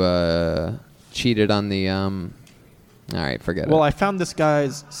 You cheated on the. All right, forget it. Well, I found this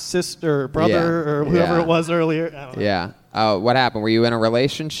guy's sister, brother, or whoever it was earlier. I don't know. Yeah. What happened? Were you in a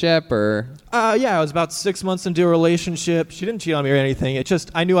relationship or? Yeah, I was about 6 months into a relationship. She didn't cheat on me or anything. It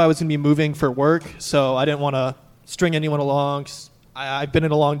just, I knew I was going to be moving for work, so I didn't want to string anyone along. I've been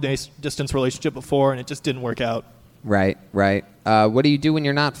in a long distance relationship before, and it just didn't work out. Right. What do you do when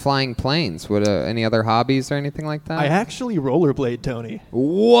you're not flying planes? What any other hobbies or anything like that? I actually rollerblade, Tony.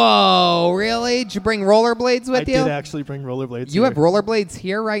 Whoa, really? Did you bring rollerblades with you? I did actually bring rollerblades. You have rollerblades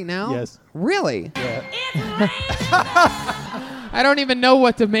here right now? Yes. Really? Yeah. I don't even know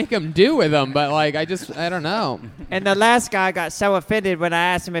what to make them do with them, but I don't know. And the last guy got so offended when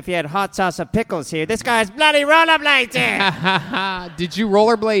I asked him if he had hot sauce or pickles here. This guy's bloody rollerblades here. Did you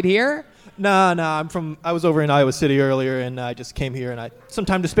rollerblade here? No, I was over in Iowa City earlier, and I just came here, and I had some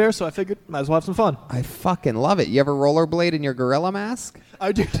time to spare, so I figured might as well have some fun. I fucking love it. You ever rollerblade in your gorilla mask?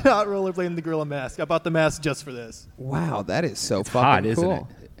 I do not rollerblade in the gorilla mask. I bought the mask just for this. Wow, that is so fucking hot, cool. isn't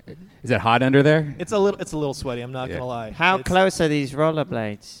it? Is it hot under there? It's a little sweaty, I'm not going to lie. How close are these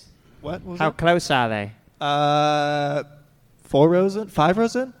rollerblades? What? How close are they? 4 rows in? 5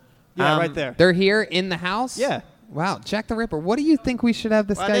 rows in? Yeah, right there. They're here in the house? Yeah. Wow, Jack the Ripper, what do you think we should have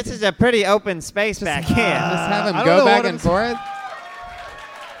this guy This is a pretty open space back here. Just have him go back and forth?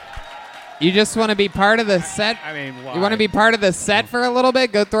 You just want to be part of the set? I mean, why? You want to be part of the set for a little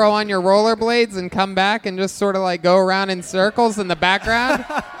bit? Go throw on your rollerblades and come back and just sort of go around in circles in the background?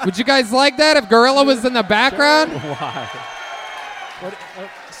 Would you guys like that if Gorilla was in the background? Why?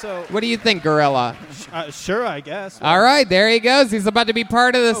 What do you think, Gorilla? Sure, I guess. All right, there he goes. He's about to be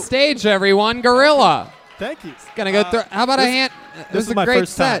part of the stage, everyone. Gorilla. Thank you. Gonna go through. How about a hand? This is a my great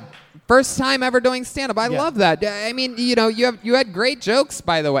first set. time. First time ever doing stand-up. I love that. I mean, you had great jokes,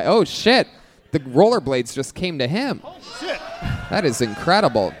 by the way. Oh shit, the rollerblades just came to him. Oh shit. That is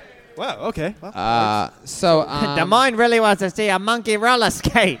incredible. Wow. Okay. Well, Des Moines really wants to see a monkey roller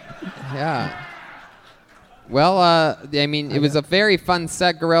skate. Yeah. Well, I mean, it was a very fun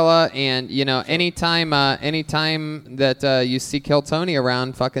set, Gorilla, and anytime that you see Kill Tony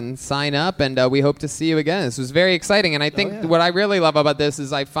around, fucking sign up, and we hope to see you again. This was very exciting, and I think what I really love about this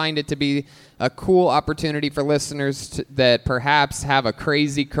is I find it to be a cool opportunity for listeners that perhaps have a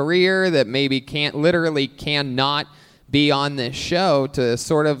crazy career that maybe cannot be on this show to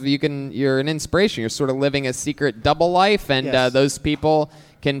sort of you're an inspiration. You're sort of living a secret double life, and those people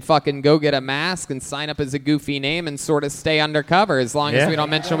can fucking go get a mask and sign up as a goofy name and sort of stay undercover as long as we don't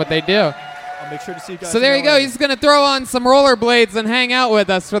mention what they do. I'll make sure to see you guys. So there you go. He's going to throw on some rollerblades and hang out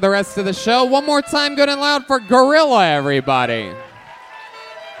with us for the rest of the show. One more time, good and loud for Gorilla, everybody.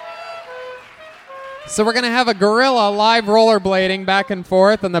 So we're going to have a Gorilla live rollerblading back and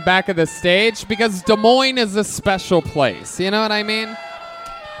forth on the back of the stage because Des Moines is a special place. You know what I mean?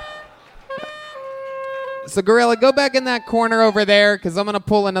 So, Gorilla, go back in that corner over there because I'm going to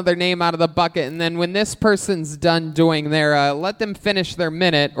pull another name out of the bucket. And then when this person's done doing their, let them finish their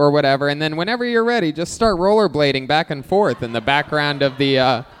minute or whatever. And then whenever you're ready, just start rollerblading back and forth in the background of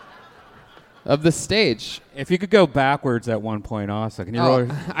the stage. If you could go backwards at one point also. Can you roll?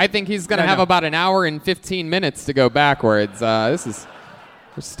 I think he's going to have about an hour and 15 minutes to go backwards. We're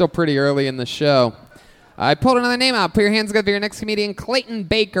still pretty early in the show. I pulled another name out. Put your hands together for your next comedian, Clayton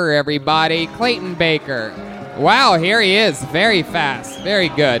Baker, everybody. Clayton Baker. Wow, here he is. Very fast. Very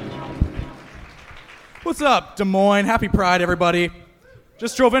good. What's up, Des Moines? Happy Pride, everybody.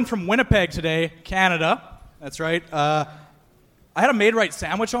 Just drove in from Winnipeg today, Canada. That's right. I had a Maid-Rite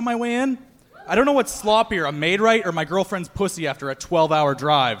sandwich on my way in. I don't know what's sloppier, a Maid-Rite or my girlfriend's pussy after a 12-hour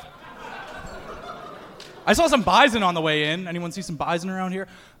drive. I saw some bison on the way in. Anyone see some bison around here?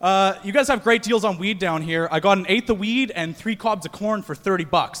 You guys have great deals on weed down here. I got an eighth of weed and 3 cobs of corn for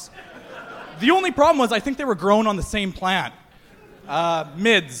 $30. The only problem was I think they were grown on the same plant.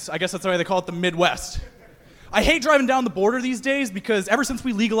 Mids, I guess that's the way they call it, the Midwest. I hate driving down the border these days because ever since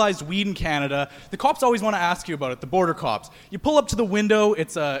we legalized weed in Canada, the cops always want to ask you about it, the border cops. You pull up to the window,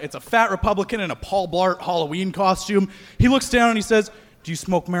 it's a fat Republican in a Paul Blart Halloween costume. He looks down and he says, "Do you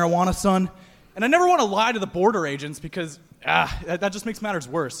smoke marijuana, son?" And I never want to lie to the border agents because that just makes matters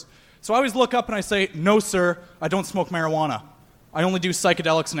worse. So I always look up and I say, "No, sir, I don't smoke marijuana. I only do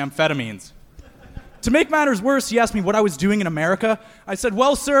psychedelics and amphetamines." To make matters worse, he asked me what I was doing in America. I said,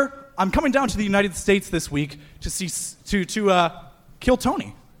 "Well, sir, I'm coming down to the United States this week to kill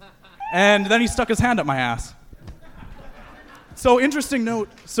Tony." And then he stuck his hand up my ass. So, interesting note,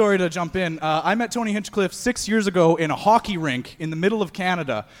 sorry to jump in. I met Tony Hinchcliffe 6 years ago in a hockey rink in the middle of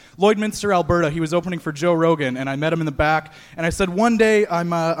Canada, Lloydminster, Alberta. He was opening for Joe Rogan, and I met him in the back. And I said, one day I'm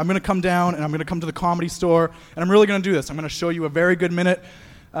going to come down, and I'm going to come to the Comedy Store, and I'm really going to do this. I'm going to show you a very good minute.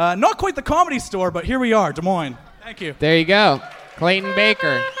 Not quite the Comedy Store, but here we are, Des Moines. Thank you. There you go. Clayton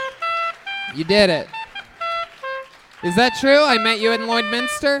Baker. You did it. Is that true? I met you in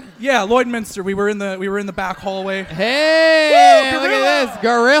Lloydminster? Yeah, Lloydminster. We were in the back hallway. Hey, woo, look at this.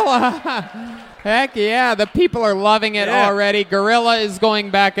 Gorilla. Heck yeah, the people are loving it already. Gorilla is going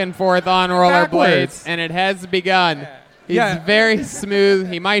back and forth on rollerblades, and it has begun. He's very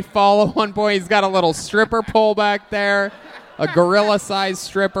smooth. He might fall at one point. He's got a little stripper pole back there, a gorilla-sized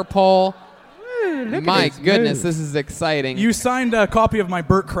stripper pole. My goodness, this is exciting. You signed a copy of my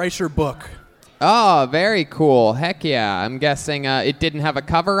Bert Kreischer book. Oh, very cool. Heck yeah. I'm guessing it didn't have a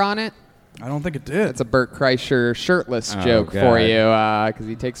cover on it? I don't think it did. That's a Bert Kreischer shirtless joke for you because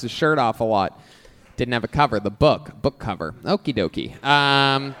he takes his shirt off a lot. Didn't have a cover. The book cover. Okie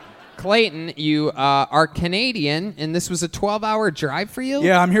dokie. Clayton, you are Canadian, and this was a 12-hour drive for you?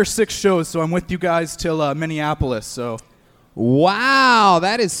 Yeah, I'm here 6 shows, so I'm with you guys till Minneapolis, so... Wow,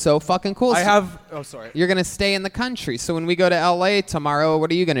 that is so fucking cool. Sorry. You're going to stay in the country. So when we go to L.A. tomorrow, what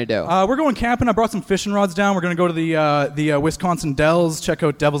are you going to do? We're going camping. I brought some fishing rods down. We're going to go to the Wisconsin Dells, check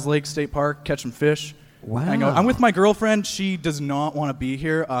out Devil's Lake State Park, catch some fish. Wow. Hang out. I'm with my girlfriend. She does not want to be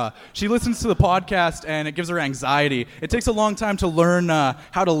here. She listens to the podcast, and it gives her anxiety. It takes a long time to learn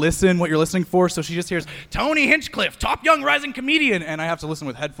how to listen, what you're listening for, so she just hears, "Tony Hinchcliffe, top young rising comedian," and I have to listen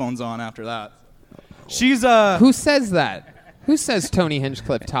with headphones on after that. She's Who says that? Who says Tony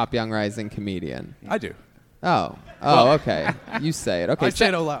Hinchcliffe, top young rising comedian? I do. Oh, okay. You say it. Okay, I say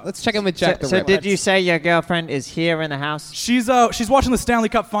it out loud. Let's check in with Jack the So Ripper. did you say your girlfriend is here in the house? She's watching the Stanley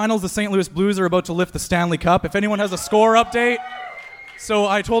Cup Finals. The St. Louis Blues are about to lift the Stanley Cup. If anyone has a score update, so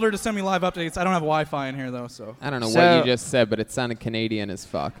I told her to send me live updates. I don't have Wi-Fi in here though, so I don't know what you just said, but it sounded Canadian as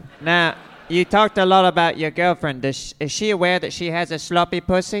fuck. Now, you talked a lot about your girlfriend. Is she aware that she has a sloppy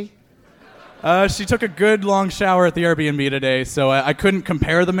pussy? She took a good long shower at the Airbnb today, so I couldn't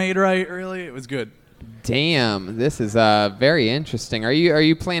compare the Maid-Rite, really. It was good. Damn, this is very interesting. Are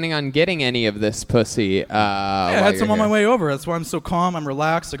you planning on getting any of this pussy? I had some on my way over. That's why I'm so calm. I'm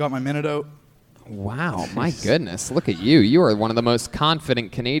relaxed. I got my minute out. Wow, my goodness. Look at you. You are one of the most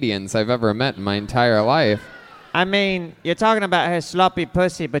confident Canadians I've ever met in my entire life. I mean, you're talking about her sloppy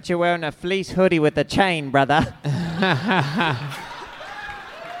pussy, but you're wearing a fleece hoodie with a chain, brother.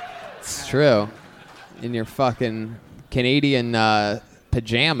 It's true. In your fucking Canadian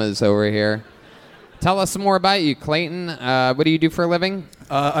pajamas over here. Tell us more about you, Clayton. What do you do for a living?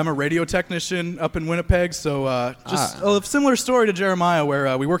 I'm a radio technician up in Winnipeg, so just a similar story to Jeremiah,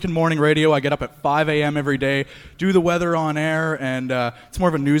 where we work in morning radio. I get up at 5 a.m. every day, do the weather on air, and it's more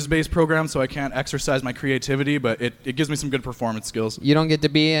of a news-based program, so I can't exercise my creativity, but it gives me some good performance skills. You don't get to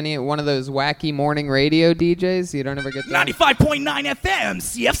be one of those wacky morning radio DJs? You don't ever get to... 95.9 FM,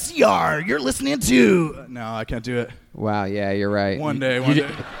 CFCR, you're listening to... No, I can't do it. Wow, yeah, you're right. One day.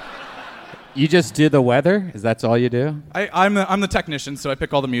 You just do the weather? Is that all you do? I'm the technician, so I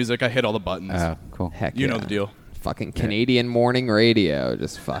pick all the music. I hit all the buttons. Oh, cool. Heck You yeah. know the deal. Fucking Canadian morning radio.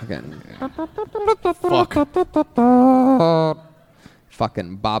 Just fucking... Fuck.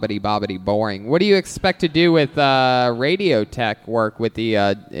 Fucking bobbity boring. What do you expect to do with radio tech work with the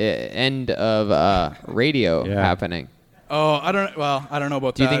end of radio happening? Oh, I don't know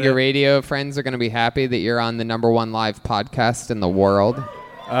about that. Do you think your radio friends are going to be happy that you're on the #1 live podcast in the world?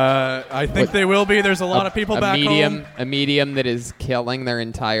 I think they will be. There's a lot of people back home. A medium that is killing their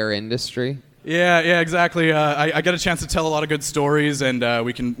entire industry. Yeah, exactly. I get a chance to tell a lot of good stories, and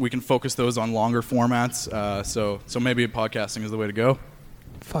we can focus those on longer formats. So maybe podcasting is the way to go.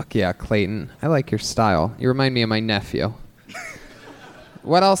 Fuck yeah, Clayton. I like your style. You remind me of my nephew.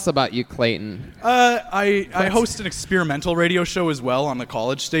 What else about you, Clayton? I host an experimental radio show as well on the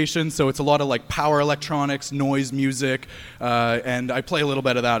college station, so it's a lot of like power electronics, noise music, and I play a little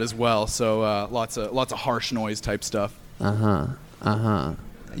bit of that as well. So lots of harsh noise type stuff.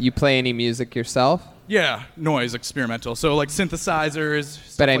 You play any music yourself? Yeah, noise experimental. So like synthesizers.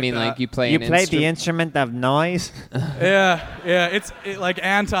 Stuff But I like mean, that. like you play. You play the instrument of noise? Yeah, it's like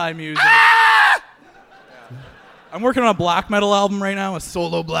anti-music. I'm working on a black metal album right now, a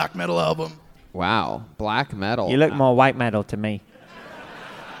solo black metal album. Wow, black metal. You look more white metal to me.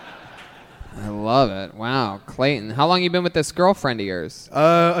 I love it. Wow, Clayton. How long you been with this girlfriend of yours?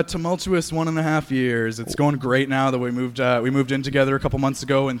 A tumultuous 1.5 years. It's going great now that we moved in together a couple months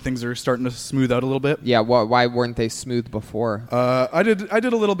ago, and things are starting to smooth out a little bit. Yeah. Why weren't they smooth before? I did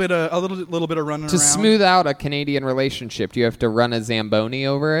a little bit of running To around. smooth out a Canadian relationship, do you have to run a Zamboni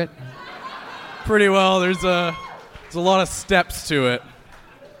over it? Pretty well. There's a lot of steps to it.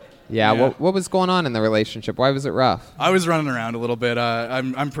 Yeah. Yeah. What was going on in the relationship? Why was it rough? I was running around a little bit.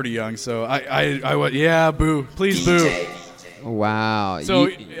 I'm pretty young, so yeah, boo, please boo. Wow. So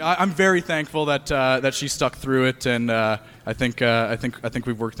I'm very thankful that she stuck through it, and I think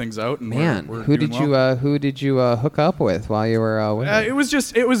we've worked things out. And Man, we're who doing did well. you hook up with while you were with her? It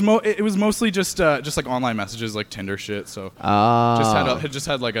was mostly just like online messages, like Tinder shit. So just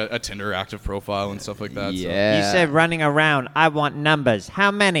had like a Tinder active profile and stuff like that. Yeah. You said running around. I want numbers.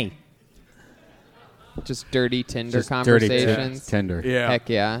 How many? Just dirty Tinder Just dirty conversations. Tinder. So, yeah. Heck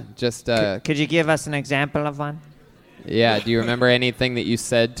yeah. Just Could you give us an example of one? yeah. Do you remember anything that you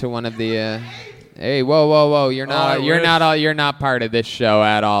said to one of the? Hey, whoa! You're not. You're not part of this show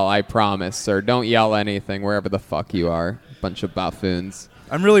at all. I promise, sir. Don't yell anything wherever the fuck you are. Bunch of buffoons.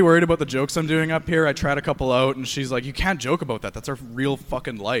 I'm really worried about the jokes I'm doing up here. I tried a couple out, and she's like, "You can't joke about that. That's our real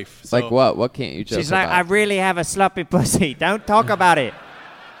fucking life." So, Like what? What can't you joke She's like, about? I really have a sloppy pussy. Don't talk about it.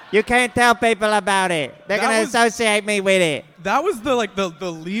 You can't tell people about it. They're That going to was- associate me with it. That was the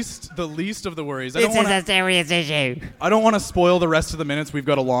least of the worries. This is a serious issue. I don't want to spoil the rest of the minutes. We've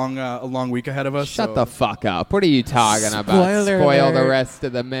got a long week ahead of us. Shut so. the fuck up. What are you talking about? Spoiler Spoil the alert. rest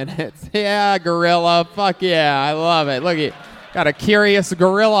of the minutes. Yeah, gorilla. Fuck yeah. I love it. Look at got a curious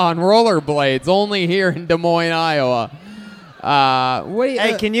gorilla on rollerblades only here in Des Moines, Iowa. What do you,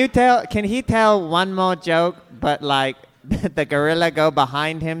 Hey, can he tell one more joke, but like the gorilla go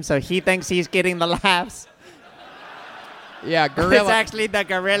behind him so he thinks he's getting the laughs? yeah, It's gorilla. actually the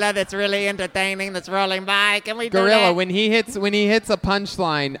gorilla that's really entertaining that's rolling by. Can we do Gorilla, that? when he hits a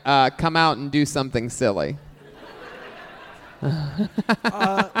punchline, come out and do something silly.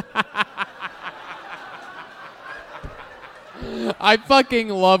 I fucking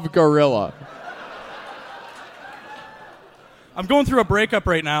love Gorilla. I'm going through a breakup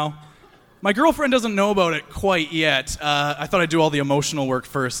right now. My girlfriend doesn't know about it quite yet. I thought I'd do all the emotional work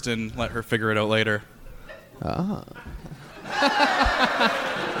first and let her figure it out later.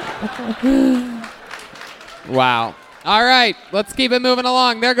 Wow. All right, let's keep it moving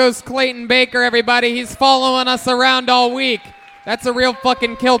along. There goes Clayton Baker, everybody. He's following us around all week. That's a real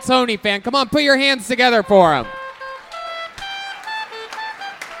fucking Kill Tony fan. Come on, put your hands together for him.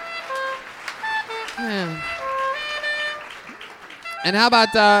 Yeah. And how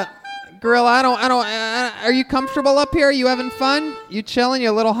about Gorilla? Are you comfortable up here? Are you having fun? You chilling? You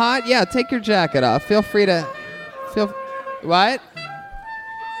a little hot? Yeah, take your jacket off. Feel free to. What?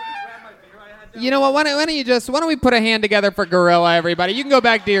 You know what? Why don't we put a hand together for Gorilla, everybody? You can go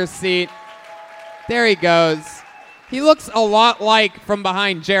back to your seat. There he goes. He looks a lot like from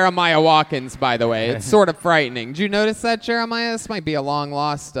behind Jeremiah Watkins, by the way. It's sort of frightening. Did you notice that, Jeremiah? This might be a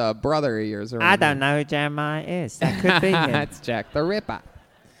long-lost brother of yours. I don't know who Jeremiah is. That could be him. That's Jack the Ripper.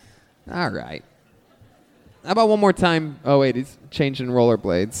 All right. How about one more time? Oh, wait, he's changing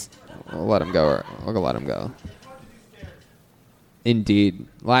rollerblades. We'll let him go. We'll let him go. Indeed.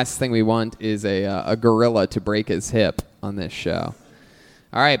 Last thing we want is a gorilla to break his hip on this show.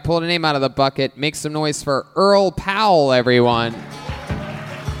 All right, pull the name out of the bucket. Make some noise for Earl Powell, everyone.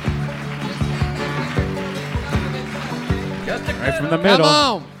 Right from the middle. Come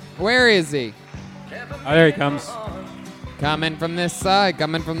on. Where is he? Oh, there he comes. Coming from this side,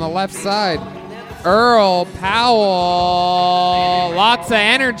 coming from the left side. Earl Powell. Lots of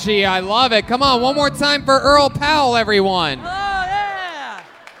energy. I love it. Come on, one more time for Earl Powell, everyone. Oh, yeah.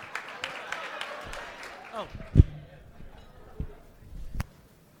 Oh.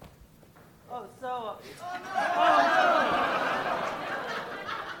 Oh, so.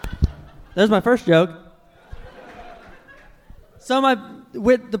 There's my first joke. So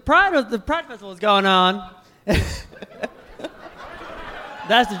with the Pride Festival was going on.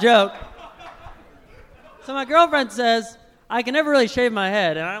 That's the joke. So my girlfriend says I can never really shave my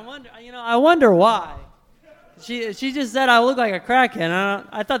head, and I wonder why. She just said I look like a crackhead. And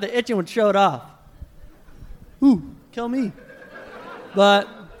I thought the itching would show it off. Ooh, kill me. But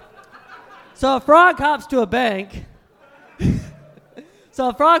so a frog hops to a bank. To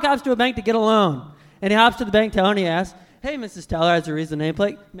get a loan, and he hops to the bank teller and he asks, "Hey, Mrs. Teller, as a reason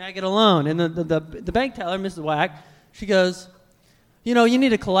nameplate, may I get a loan?" And the bank teller, Mrs. Wack, she goes, "You know, you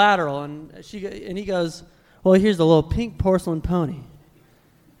need a collateral." And he goes, "Well, here's a little pink porcelain pony."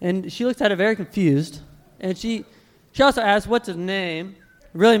 And she looks at it very confused. And she also asks, "What's his name?"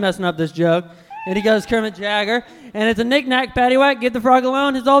 Really messing up this joke. And he goes, "Kermit Jagger." And it's a knick-knack, paddywhack, give the frog a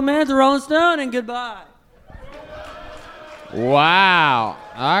loan. His old man's a Rolling Stone, and goodbye. Wow.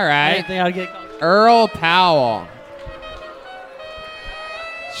 All right. Anything I'd get Earl Powell.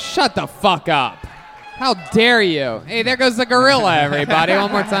 Shut the fuck up. How dare you? Hey, there goes the gorilla, everybody.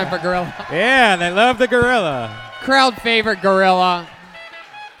 One more time for Gorilla. Yeah, they love the gorilla. Crowd favorite Gorilla.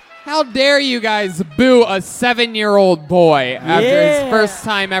 How dare you guys boo a 7-year-old boy after his first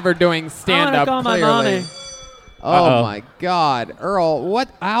time ever doing stand-up, I wanna call clearly. my mommy. Oh, my God. Earl,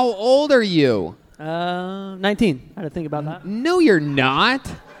 how old are you? 19. I had to think about that. No, you're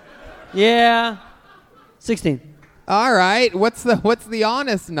not. Yeah. 16. All right. What's the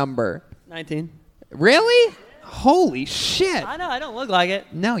honest number? 19. Really? Holy shit. I know, I don't look like it.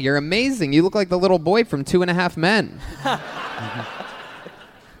 No, you're amazing. You look like the little boy from 2.5 Men.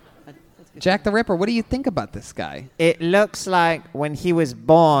 Jack the Ripper, what do you think about this guy? It looks like when he was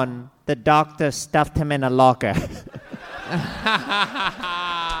born, the doctor stuffed him in a locker.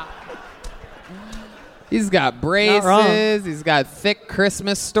 He's got braces. He's got thick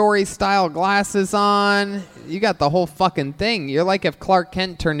Christmas Story style glasses on. You got the whole fucking thing. You're like if Clark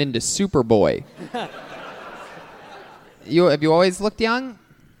Kent turned into Superboy. Have you always looked young?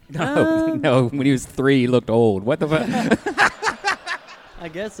 No. When he was 3, he looked old. What the fuck? I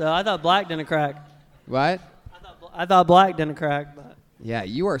guess so. I thought black didn't crack. What? I thought black didn't crack. But Yeah,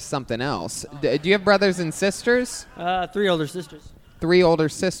 you are something else. Do you have brothers and sisters? 3 older sisters. 3 older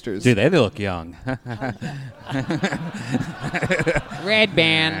sisters. Dude, they look young. Red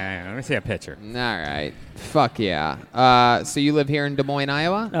band. Let me see a picture. All right. Fuck yeah. So you live here in Des Moines,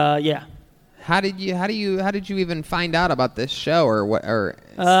 Iowa? Yeah. How did you even find out about this show or what or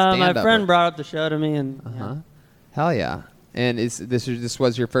My stand-up friend or- brought up the show to me, and Hell yeah. And this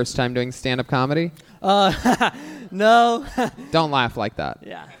was your first time doing stand-up comedy? no. Don't laugh like that.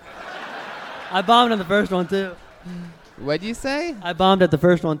 Yeah. I bombed at the first one too. What'd you say? I bombed at the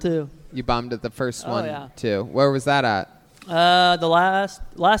first one too. You bombed at the first one yeah. too. Where was that at? The last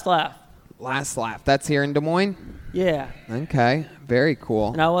laugh. Last Laugh. That's here in Des Moines? Yeah. Okay. Very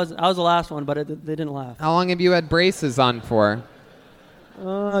cool. And I was the last one, but they didn't laugh. How long have you had braces on for?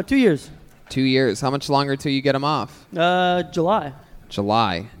 2 years. 2 years. How much longer till you get them off? July.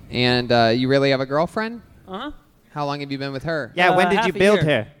 July. And you really have a girlfriend? Uh-huh. How long have you been with her? Yeah, when did half you a build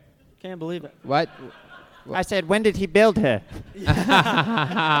year. her? Can't believe it. What? I said, when did he build her?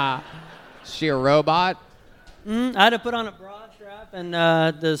 She a robot? I had to put on a bra strap, and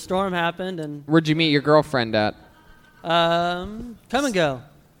the storm happened, and Where'd you meet your girlfriend at? come and go.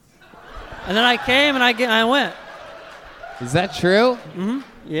 And then I came, and I went. Is that true?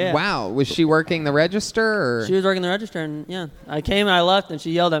 Yeah. Wow. Was she working the register, or She was working the register, and yeah, I came and I left, and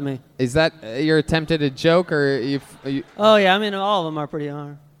she yelled at me. is that your attempt at a joke, or you? Oh yeah, I mean all of them are pretty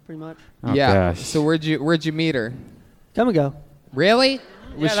much. Oh, Yeah. gosh. So where'd you meet her? Come and go. Really?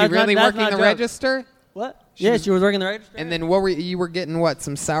 Was she that's really not working a the joke. register? What? Yeah, she was working the register. And then what were you were getting? What,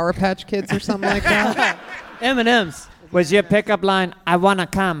 some Sour Patch Kids or something like that? M&M's. Was your pickup line, I want to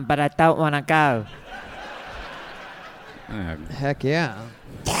come, but I don't want to go? Heck yeah.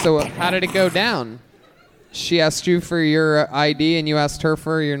 So how did it go down? She asked you for your ID and you asked her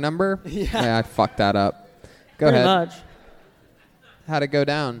for your number? Yeah, I fucked that up. Go Pretty ahead. much. How'd it go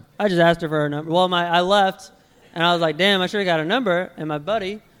down? I just asked her for her number. Well, I left, and I was like, damn, I should have got her number. And my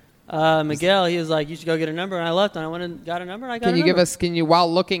buddy, Miguel, he was like, you should go get her number. And I left, and I went and got her number, and I got her number. Can you,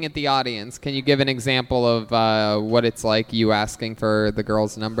 while looking at the audience, can you give an example of what it's like you asking for the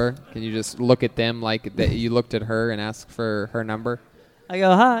girl's number? Can you just look at them like that you looked at her and asked for her number? I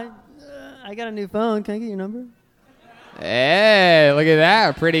go, hi, I got a new phone. Can I get your number? Hey, look at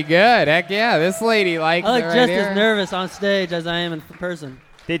that. Pretty good. Heck yeah, this lady likes I look it right just here. as nervous on stage as I am in person.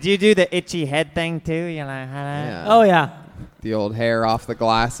 Did you do the itchy head thing too? You're like, hello? Yeah. Oh, yeah. The old hair off the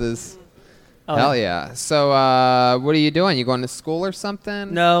glasses. Oh, Hell yeah. So what are you doing? You going to school or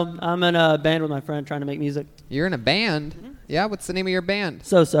something? No, I'm in a band with my friend trying to make music. You're in a band? Yeah, what's the name of your band?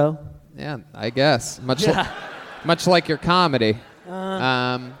 So. Yeah, I guess. Much Yeah. like your comedy.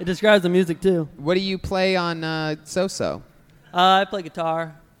 It describes the music, too. What do you play on So-So? I play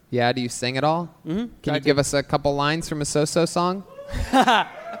guitar. Yeah, do you sing at all? Mm-hmm. Can you give us a couple lines from a So-So song?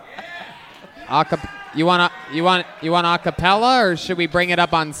 You want a cappella, or should we bring it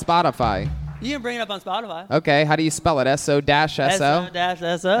up on Spotify? You can bring it up on Spotify. Okay, how do you spell it? S-O-S-O?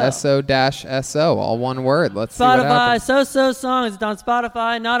 S-O-S-O. S-O-S-O, all one word. Let's see what Spotify, happens. So songs. It's on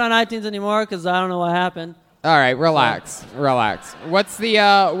Spotify, not on iTunes anymore because I don't know what happened. All right, relax. What's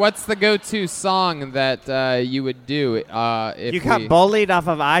the go-to song that you would do if You got bullied off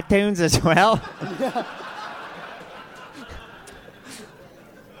of iTunes as well?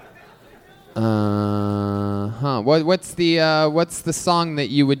 What's the song that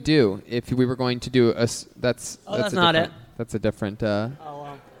you would do if we were going to do that's not it. That's a different.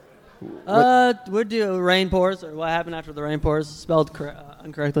 We'd do Rain Pours, or What Happened After the Rain Pours, spelled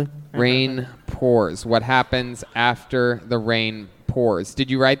incorrectly. Rain Pours. What happens after the rain pours?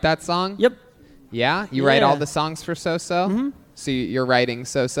 Did you write that song? Yep. Yeah? You write all the songs for So-So? Mm-hmm. So you're writing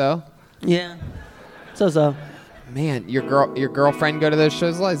So-So? Yeah. So. Man, your girlfriend go to those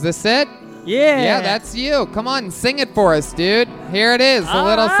shows? Is this it? Yeah. Yeah, that's you. Come on, sing it for us, dude. Here it is. A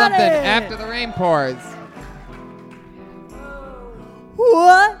little something after the rain pours.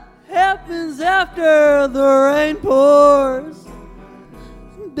 What happens after the rain pours?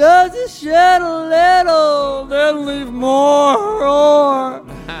 Does it shed a little, then leave more? Or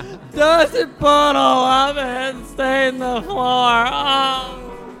does it puddle up and stain the floor? Oh,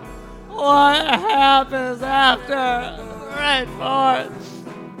 what happens after the rain pours?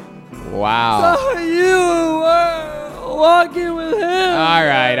 Wow. So you were walking with him. All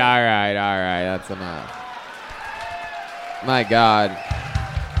right. That's enough. My God.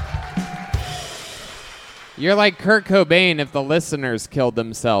 You're like Kurt Cobain if the listeners killed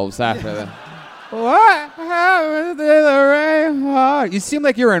themselves after the... What happened to the rain? You seem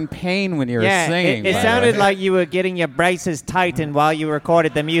like you were in pain when you were singing. It sounded like you were getting your braces tightened while you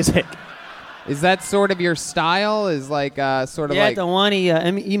recorded the music. Is that sort of your style? Is like sort of yeah, like... it's a whiny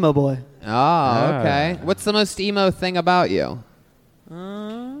emo boy. Oh, okay. What's the most emo thing about you?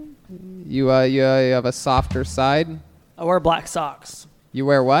 You have a softer side? I wear black socks. You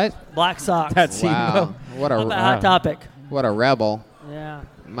wear what? Black socks. That's Wow. What a Hot Topic. What a rebel. Yeah.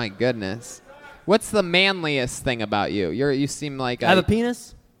 My goodness. What's the manliest thing about you? You seem like I have a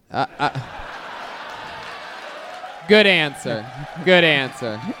penis. Good answer. Good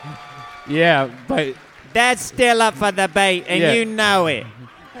answer. Yeah, but... That's still up for debate, and you know it.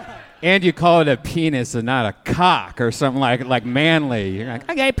 And you call it a penis and not a cock or something like manly. You're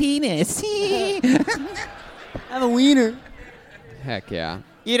like, I got a penis. I have a wiener. Heck yeah.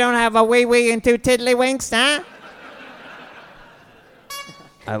 You don't have a wee-wee and two tiddlywinks, huh?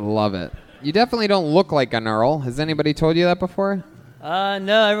 I love it. You definitely don't look like an Earl. Has anybody told you that before?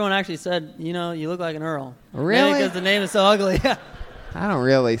 No, everyone actually said, you look like an Earl. Really? Because the name is so ugly. I don't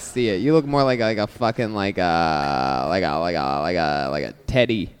really see it. You look more like a fucking like a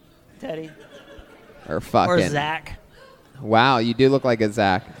Teddy. Teddy. Or fucking. Or Zach. Wow, you do look like a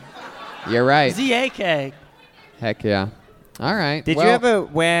Zach. You're right. Z-A-K. Heck yeah. All right. Did you ever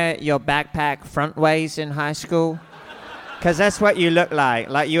wear your backpack front ways in high school? Because that's what you look like.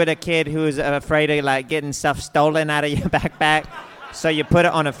 Like you were the kid who was afraid of like getting stuff stolen out of your backpack. So you put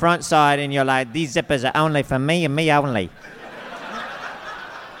it on the front side and you're like, these zippers are only for me and me only.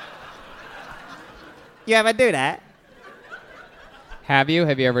 You ever do that? Have you?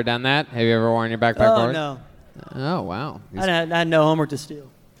 Have you ever done that? Have you ever worn your backpack Oh, forward? no. Oh, wow. I had no homework to steal.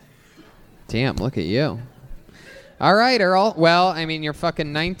 Damn, look at you. All right, Earl. Well, I mean, you're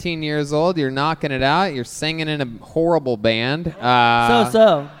fucking 19 years old. You're knocking it out. You're singing in a horrible band.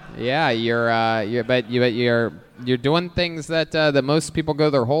 So. Yeah, you're doing things that most people go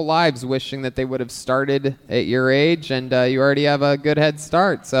their whole lives wishing that they would have started at your age, and you already have a good head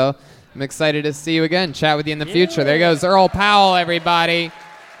start. So I'm excited to see you again. Chat with you in the future. There goes Earl Powell, everybody.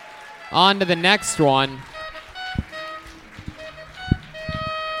 On to the next one.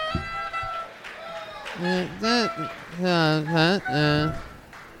 I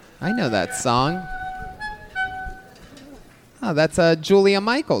know that song. Oh, that's Julia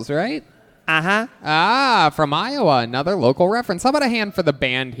Michaels, right? Uh-huh. Ah, from Iowa, another local reference. How about a hand for the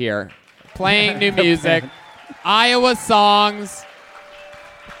band here? Playing new music. Iowa songs.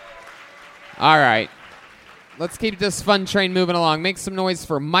 All right. Let's keep this fun train moving along. Make some noise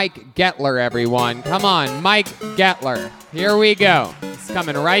for Mike Gettler, everyone. Come on, Mike Gettler. Here we go. It's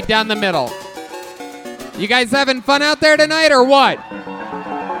coming right down the middle. You guys having fun out there tonight or what?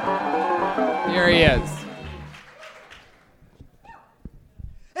 Here he is.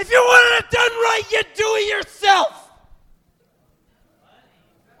 If you want it done right, you do it yourself.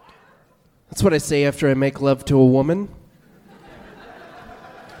 That's what I say after I make love to a woman.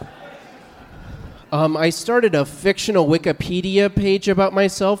 I started a fictional Wikipedia page about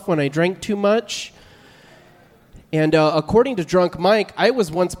myself when I drank too much. And according to Drunk Mike, I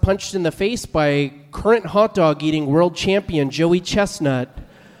was once punched in the face by current hot dog eating world champion Joey Chestnut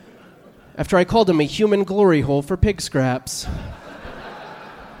after I called him a human glory hole for pig scraps.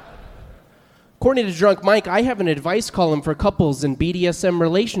 According to Drunk Mike, I have an advice column for couples in BDSM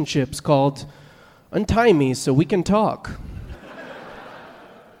relationships called Untie Me So We Can Talk.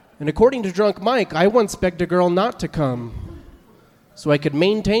 And according to Drunk Mike, I once begged a girl not to come so I could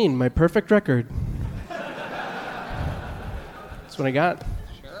maintain my perfect record. That's what I got.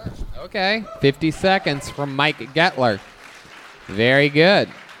 Sure. Okay. 50 seconds from Mike Gettler. Very good.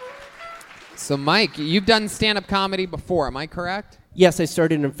 So, Mike, you've done stand-up comedy before, am I correct? Yes, I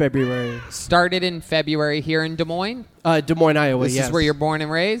started in February. Started in February here in Des Moines? Des Moines, Iowa, This yes. is where you're born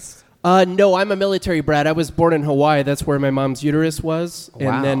and raised? No, I'm a military brat. I was born in Hawaii. That's where my mom's uterus was.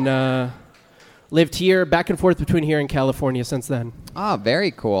 Wow. And then lived here, back and forth between here and California since then. Oh,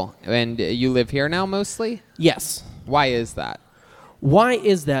 very cool. And you live here now mostly? Yes. Why is that? Why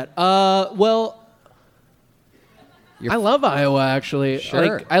is that? Well, I love Iowa, actually.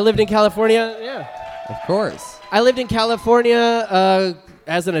 Sure. Like, I lived in California. Yeah. Of course. I lived in California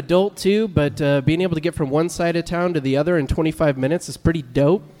as an adult, too, but being able to get from one side of town to the other in 25 minutes is pretty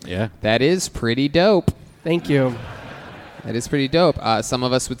dope. Yeah. That is pretty dope. Thank you. That is pretty dope. Some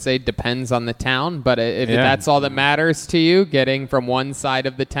of us would say depends on the town, but if that's all that matters to you, getting from one side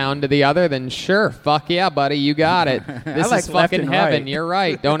of the town to the other, then sure, fuck yeah, buddy, you got it. This like is left fucking and heaven. right. You're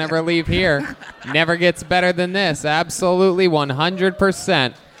right. Don't ever leave here. Never gets better than this. Absolutely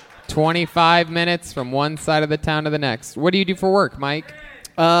 100%. 25 minutes from one side of the town to the next. What do you do for work, Mike?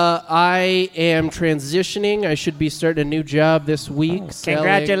 I am transitioning. I should be starting a new job this week.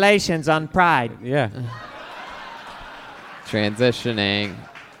 Congratulations on Pride. Yeah. Transitioning.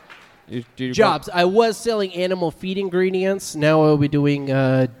 Jobs. I was selling animal feed ingredients. Now I'll be doing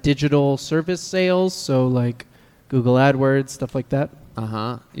digital service sales, so like Google AdWords, stuff like that.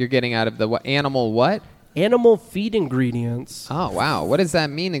 Uh-huh. You're getting out of the animal what? Animal feed ingredients. Oh, wow. What does that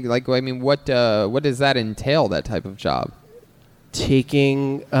mean? Like, I mean, what does that entail, that type of job?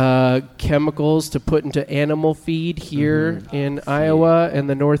 Taking chemicals to put into animal feed here in Iowa and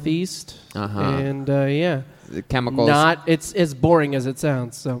the Northeast. Uh-huh. And, yeah. The chemicals. Not, it's as boring as it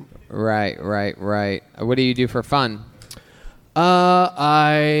sounds, so. Right. What do you do for fun?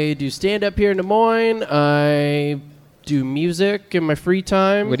 I do stand-up here in Des Moines. I do music in my free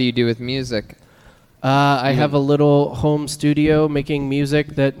time. What do you do with music? I have a little home studio making music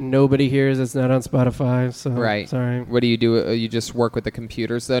that nobody hears. It's not on Spotify. So Right. Sorry. What do? You just work with the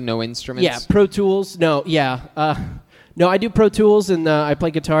computers, though? No instruments? Yeah, Pro Tools. No, yeah. No, I do Pro Tools, and I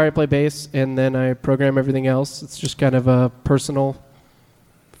play guitar, I play bass, and then I program everything else. It's just kind of a personal,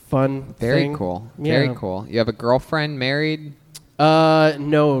 fun Very thing. cool. Yeah. Very cool. You have a girlfriend, married?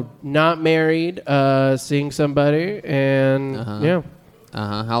 No, not married. Seeing somebody, and yeah.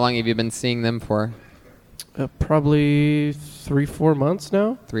 How long have you been seeing them for? Probably 3-4 months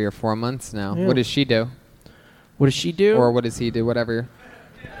now. 3 or 4 months now. Yeah. What does she do? What does she do? Or what does he do? Whatever.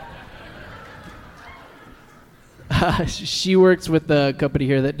 She works with the company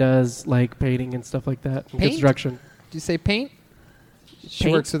here that does like painting and stuff like that. And Paint? construction. Did you say paint? She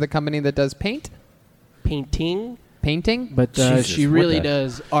Paint? works with a company that does paint? Painting. Painting? But Jesus, she what really the-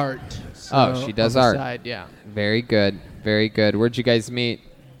 does art. Oh, she does on the art. Side, yeah. Very good. Very good. Where'd you guys meet?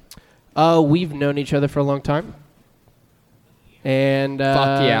 We've known each other for a long time. And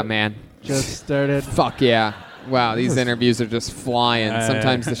Fuck yeah, man. just started. Fuck yeah. Wow, these interviews are just flying.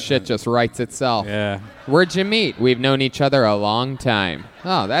 Sometimes the shit just writes itself. Yeah. Where'd you meet? We've known each other a long time.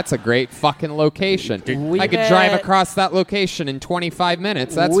 Oh, that's a great fucking location. I could drive across that location in 25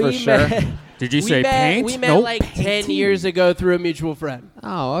 minutes, that's for sure. Did you say paint? We met like 10 years ago through a mutual friend.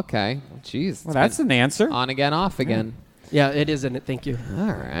 Oh, okay. Jeez. Well, that's an answer. On again, off again. Yeah, it is, isn't it? Thank you. All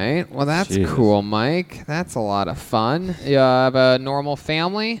right. Well, that's Jesus. cool, Mike. That's a lot of fun. You have a normal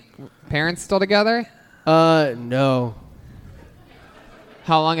family? Parents still together? No.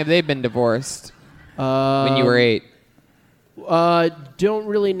 How long have they been divorced? When you were 8? Don't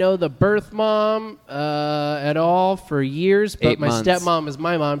really know the birth mom at all for years, but 8 my months. stepmom is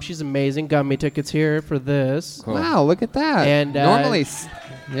my mom. She's amazing. Got me tickets here for this. Wow, look at that. And, normally,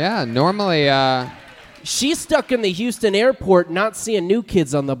 she's stuck in the Houston airport, not seeing New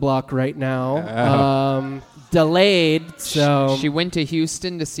Kids on the Block right now. Delayed, so she went to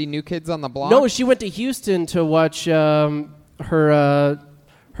Houston to see New Kids on the Block? no, she went to Houston to watch her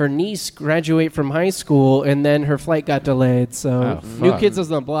niece graduate from high school, and then her flight got delayed. So New Kids on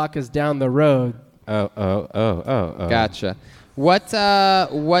the Block is down the road. Oh. Gotcha. What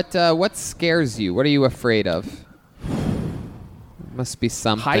scares you? What are you afraid of? Must be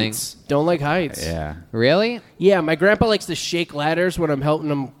something. Heights. Don't like heights. Yeah. Really? Yeah, my grandpa likes to shake ladders when I'm helping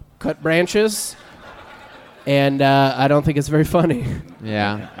him cut branches, and I don't think it's very funny.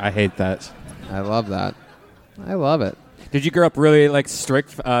 Yeah. I hate that. I love that. I love it. Did you grow up really like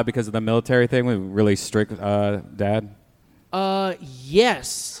strict because of the military thing? With really strict dad?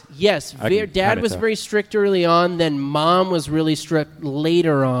 Yes. I can Dad kinda was tell. very strict early on. Then Mom was really strict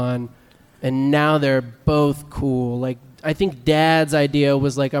later on, and now they're both cool. Like I think Dad's idea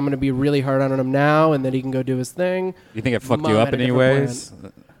was like, I'm going to be really hard on him now, and then he can go do his thing. You think it fucked Mom you up had a in any different ways?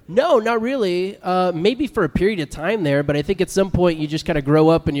 plan. No, not really. Maybe for a period of time there, but I think at some point you just kind of grow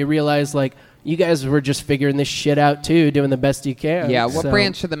up and you realize like you guys were just figuring this shit out too, doing the best you can. Yeah, what So-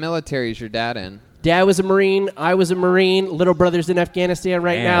 branch of the military is your dad in? Dad was a Marine. I was a Marine. Little brother's in Afghanistan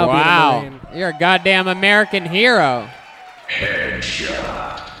right now. Wow. Being a Marine. You're a goddamn American hero.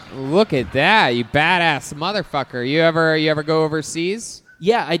 Look at that, you badass motherfucker. You ever go overseas?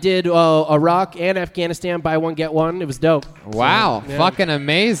 Yeah, I did Iraq and Afghanistan. Buy one, get one. It was dope. Wow, So, yeah. fucking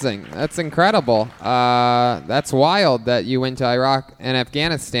amazing. That's incredible. That's wild that you went to Iraq and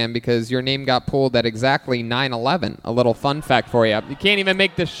Afghanistan because your name got pulled at exactly 9/11. A little fun fact for you. You can't even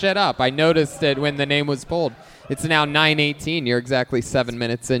make this shit up. I noticed it when the name was pulled. It's now 9:18. You're exactly 7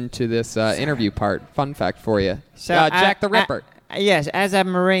 minutes into this interview part. Fun fact for you. So, Jack the Ripper. Yes, as a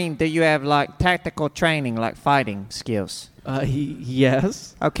Marine, do you have like tactical training, like fighting skills?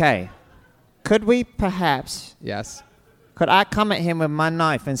 Yes. Okay. Could we perhaps? Yes. Could I come at him with my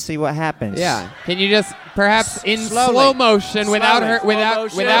knife and see what happens? Yeah. Can you just perhaps in Slowly. slow motion without Slowly.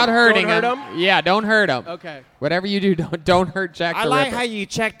 Slow without motion. hurting Don't him? hurt Yeah, don't hurt him. Okay. Whatever you do, don't hurt Jack I the like Ripper. how you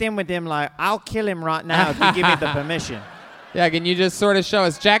checked in with him. Like, I'll kill him right now if you give me the permission. Yeah, can you just sort of show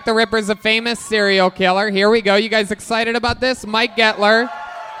us? Jack the Ripper's a famous serial killer. Here we go. You guys excited about this? Mike Gettler,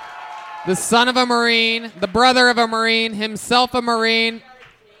 the son of a Marine, the brother of a Marine, himself a Marine.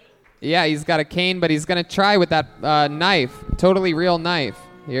 Yeah, he's got a cane, but he's going to try with that knife. Totally real knife.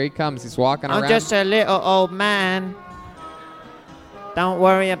 Here he comes. He's walking I'm around. just a little old man. Don't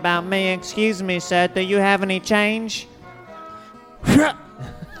worry about me. Excuse me, sir. Do you have any change?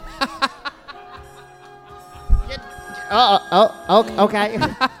 Okay.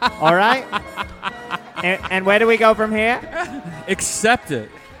 All right. And where do we go from here? Accept it.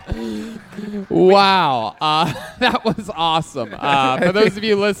 Wow, that was awesome. For those of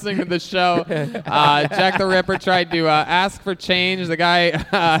you listening to the show, Jack the Ripper tried to ask for change. The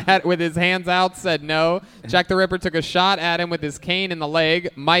guy with his hands out said no. Jack the Ripper took a shot at him with his cane in the leg.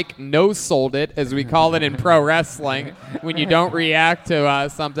 Mike no-sold it, as we call it in pro wrestling, when you don't react to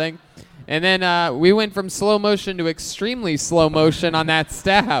something. And then we went from slow motion to extremely slow motion on that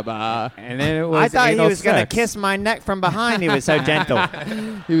stab. And then it was I thought he anal was going to sex. kiss my neck from behind. He was so gentle.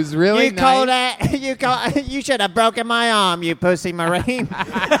 He was really You nice. call that? You should have broken my arm, you pussy marine.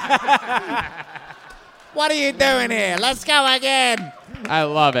 What are you doing here? Let's go again. I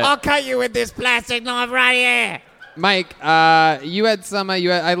love it. I'll cut you with this plastic knife right here. Mike, you had some.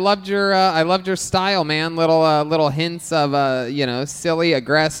 I loved your style, man. Little hints of silly,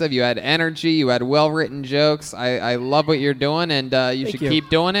 aggressive. You had energy. You had well-written jokes. I love what you're doing, and you should keep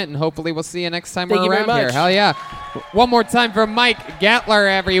doing it. And hopefully, we'll see you next time Thank we're you very around here. much. Hell yeah! One more time for Mike Gettler,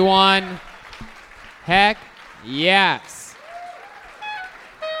 everyone. Heck yes.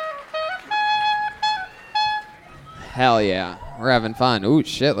 Hell yeah. We're having fun. Ooh,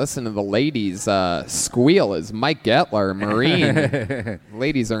 shit. Listen to the ladies squeal as Mike Gettler, Marine.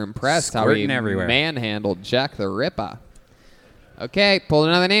 Ladies are impressed how he Squirting everywhere. manhandled Jack the Ripper. Okay, pull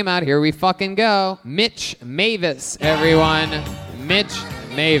another name out. Here we fucking go. Mitch Mavis, everyone. Mitch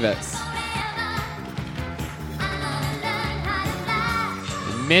Mavis.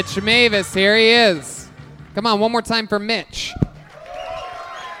 Mitch Mavis, here he is. Come on, one more time for Mitch.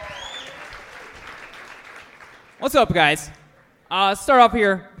 What's up, guys? Start off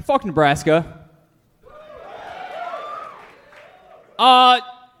here. Fuck Nebraska.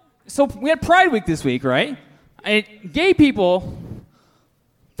 So we had Pride Week this week, right? And gay people,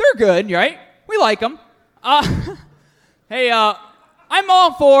 they're good, right? We like them. Hey, I'm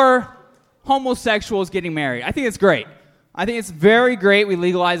all for homosexuals getting married. I think it's great. I think it's very great we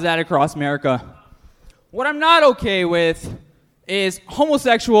legalize that across America. What I'm not okay with is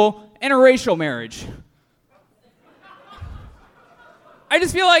homosexual interracial marriage. I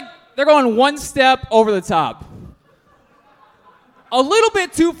just feel like they're going one step over the top. A little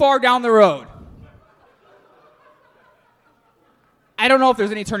bit too far down the road. I don't know if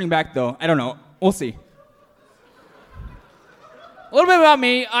there's any turning back, though. I don't know. We'll see. A little bit about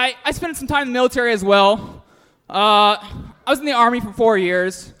me. I spent some time in the military as well. I was in the Army for 4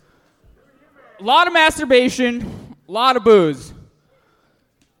 years. A lot of masturbation, a lot of booze.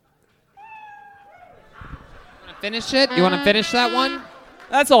 Finish it? You want to finish that one?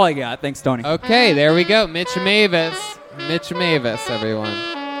 That's all I got. Thanks, Tony. Okay, there we go. Mitch Mavis. Mitch Mavis, everyone.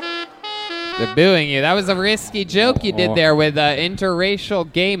 They're booing you. That was a risky joke you did there with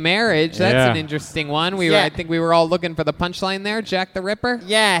interracial gay marriage. That's an interesting one. I think we were all looking for the punchline there. Jack the Ripper?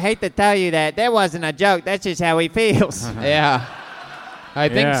 Yeah, I hate to tell you that wasn't a joke. That's just how he feels. Yeah. I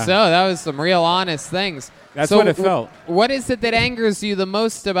think so. That was some real honest things. That's what it felt. What is it that angers you the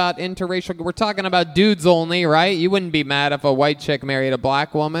most about interracial? We're talking about dudes only, right? You wouldn't be mad if a white chick married a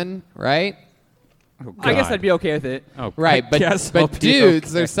black woman, right? Oh, I guess I'd be okay with it. Oh, Right, but I'll be dudes,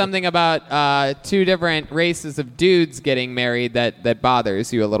 okay. there's something about two different races of dudes getting married that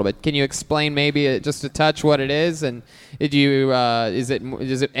bothers you a little bit. Can you explain maybe just a touch what it is? And does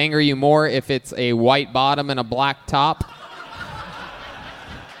it anger you more if it's a white bottom and a black top?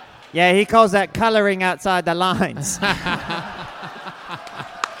 Yeah, he calls that coloring outside the lines.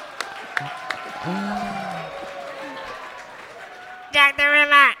 Jack the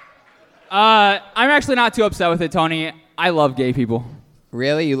Ripper. I'm actually not too upset with it, Tony. I love gay people.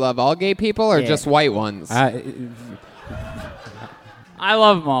 Really? You love all gay people or just white ones? I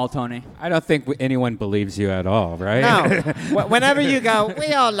love them all, Tony. I don't think anyone believes you at all, right? No. Whenever you go, we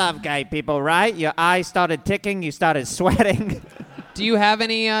all love gay people, right? Your eyes started ticking, you started sweating. Do you have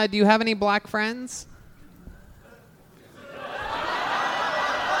any black friends?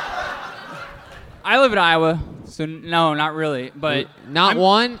 I live in Iowa, so no, not really. But not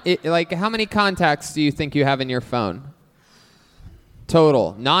one? How many contacts do you think you have in your phone?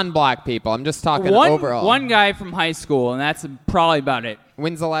 Total, non-black people. I'm just talking overall. One guy from high school, and that's probably about it.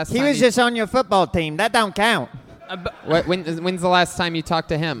 When's the last He time was just on your football team. That don't count. When's the last time you talked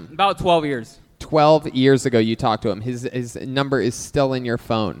to him? About 12 years. 12 years ago you talked to him. His number is still in your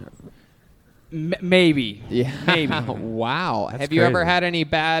phone. Maybe. Yeah. Maybe. Wow. That's Have you ever crazy. had any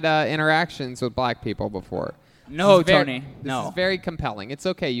bad interactions with black people before? No, Tony. This is very compelling. It's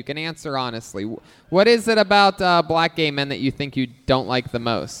okay. You can answer honestly. What is it about black gay men that you think you don't like the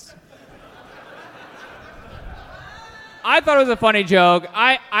most? I thought it was a funny joke.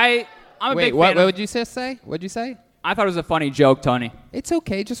 I'm a Wait, big what fan of- would you say? What'd you say? I thought it was a funny joke, Tony. It's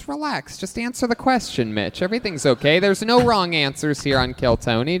okay. Just relax. Just answer the question, Mitch. Everything's okay. There's no wrong answers here on Kill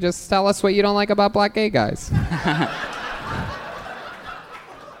Tony. Just tell us what you don't like about black gay guys.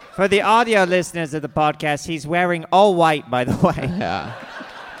 For the audio listeners of the podcast, he's wearing all white, by the way. Yeah.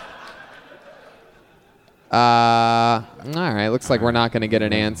 All right. Looks like we're not going to get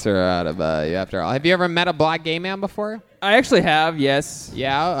an answer out of you after all. Have you ever met a black gay man before? I actually have, yes.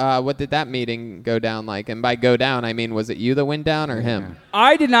 Yeah. What did that meeting go down like? And by go down, I mean, was it you that went down or him?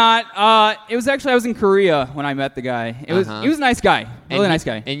 I did not. It was actually I was in Korea when I met the guy. He was a nice guy, really nice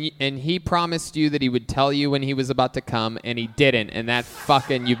guy. And he promised you that he would tell you when he was about to come, and he didn't. And that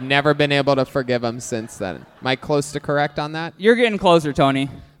fucking you've never been able to forgive him since then. Am I close to correct on that? You're getting closer, Tony.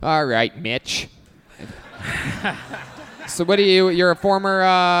 All right, Mitch. So what are you? You're a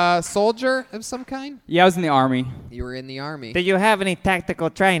former soldier of some kind? Yeah, I was in the Army. You were in the Army. Do you have any tactical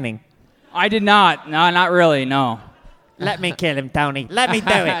training? I did not. No, not really, no. Let me kill him, Tony. Let me do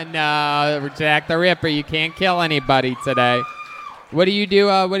it. No, Jack the Ripper, you can't kill anybody today. What do you do?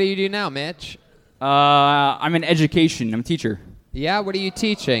 What do you do now, Mitch? I'm in education. I'm a teacher. Yeah, what are you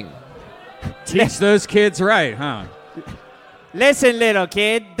teaching? Teach those kids right, huh? Listen, little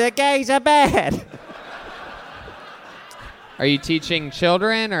kid, the gays are bad. Are you teaching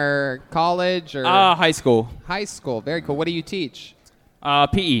children or college or high school? High school, very cool. What do you teach?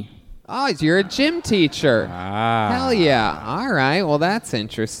 PE. Oh, you're a gym teacher. Ah. Hell yeah! All right, well that's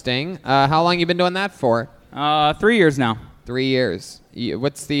interesting. How long you been doing that for? 3 years now. 3 years.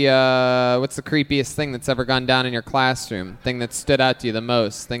 What's the creepiest thing that's ever gone down in your classroom? Thing that stood out to you the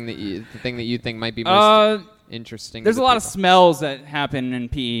most? The thing that you think might be most interesting. There's a lot of smells that happen in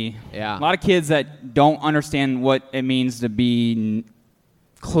PE. Yeah. A lot of kids that don't understand what it means to be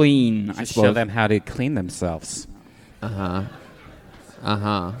clean. I Just suppose. show them how to clean themselves. So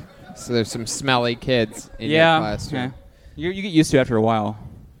there's some smelly kids in your Yeah. classroom. You get used to it after a while.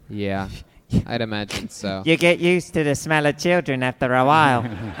 Yeah, I'd imagine so. You get used to the smell of children after a while.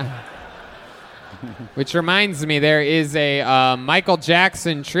 Which reminds me, there is a Michael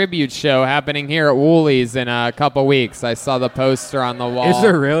Jackson tribute show happening here at Woolies in a couple weeks. I saw the poster on the wall. Is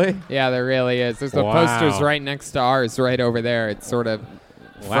there really? Yeah, there really is. There's the Wow. posters right next to ours, right over there. It sort of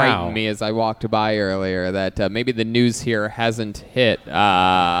frightened me as I walked by earlier that maybe the news here hasn't hit,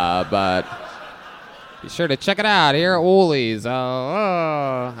 but be sure to check it out here at Woolies.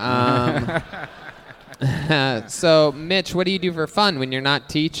 So, Mitch, what do you do for fun when you're not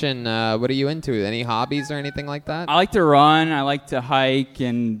teaching? What are you into? Any hobbies or anything like that? I like to run. I like to hike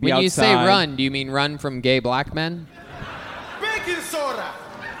and be When outside. you say run, do you mean run from gay black men? Baking soda.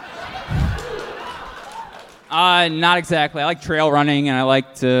 Not exactly. I like trail running, and I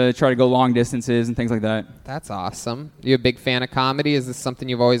like to try to go long distances and things like that. That's awesome. You a big fan of comedy? Is this something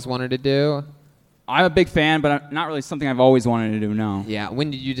you've always wanted to do? I'm a big fan, but not really something I've always wanted to do, no. Yeah.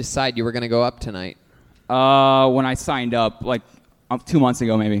 When did you decide you were going to go up tonight? When I signed up, 2 months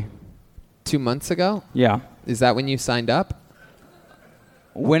ago, maybe. 2 months ago? Yeah. Is that when you signed up?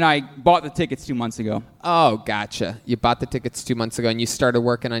 When I bought the tickets 2 months ago. Oh, gotcha. You bought the tickets 2 months ago, and you started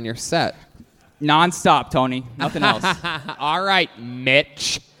working on your set. Non-stop, Tony. Nothing else. All right,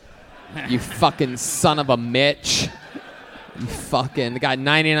 Mitch. You fucking son of a Mitch. You fucking got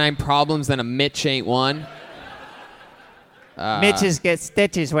 99 problems, and a Mitch ain't one. Mitches get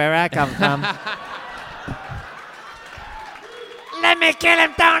stitches where I come from. Let me kill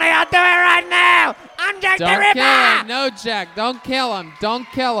him, Tony. I'll do it right now. I'm Jack the Don't Ripper. kill him. No, Jack. Don't kill him. Don't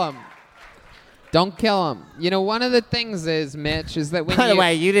kill him. Don't kill him. You know, one of the things is, Mitch, is that when By the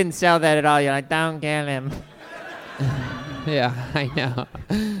way, you didn't sell that at all. You're like, don't kill him. Yeah, I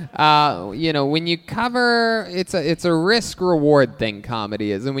know. You know, when you cover, it's a risk reward thing.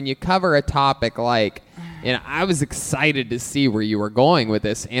 Comedy is, and when you cover a topic like, you know, I was excited to see where you were going with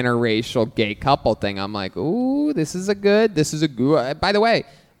this interracial gay couple thing. I'm like, ooh, this is a good. By the way,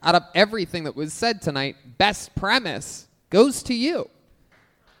 out of everything that was said tonight, best premise goes to you.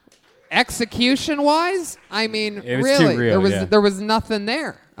 Execution-wise, I mean, It was really, too real, there was nothing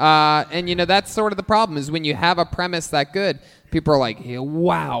there. And you know, that's sort of the problem is when you have a premise that good, people are like, hey,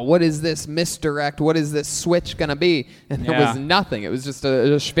 wow, what is this misdirect? What is this switch gonna be? And there was nothing. It was just it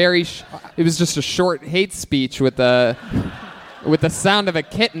was just a short hate speech with the sound of a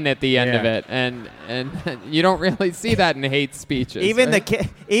kitten at the end of it, and you don't really see that in hate speeches. Even right?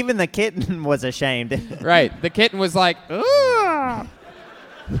 the kitten was ashamed. Right, the kitten was like, ooh.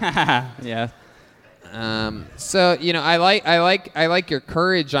 Yeah. So you know, I like your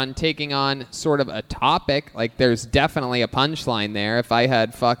courage on taking on sort of a topic. Like, there's definitely a punchline there. If I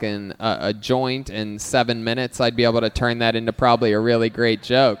had fucking a joint in 7 minutes, I'd be able to turn that into probably a really great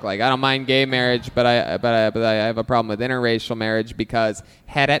joke. Like, I don't mind gay marriage, but I have a problem with interracial marriage because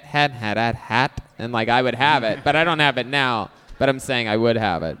hat, and like I would have it, but I don't have it now. But I'm saying I would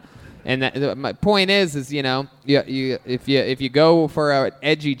have it. And my point is you know, if you go for an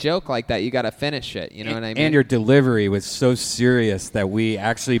edgy joke like that, you got to finish it. You know what I mean? And your delivery was so serious that we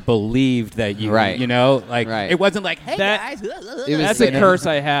actually believed that you, you know, like it wasn't like, hey guys. That's a curse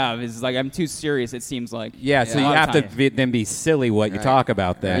I have. Is like I'm too serious. It seems like. Yeah, so you have to then be silly what you talk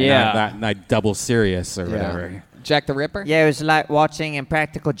about then. Yeah. Not double serious or whatever. Jack the Ripper? Yeah, it was like watching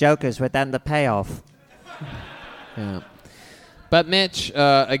Impractical Jokers without the payoff. Yeah. But Mitch,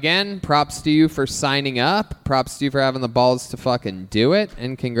 again, props to you for signing up. Props to you for having the balls to fucking do it.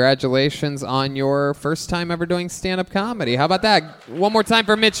 And congratulations on your first time ever doing stand-up comedy. How about that? One more time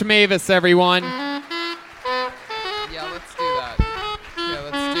for Mitch Mavis, everyone. Yeah, let's do that. Yeah,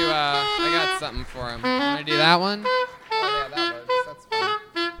 let's do, I got something for him. Want to do that one? Oh, yeah, that works. That's fine.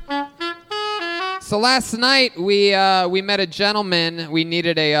 So last night we met a gentleman. We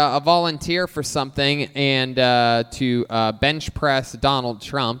needed a volunteer for something and to bench press Donald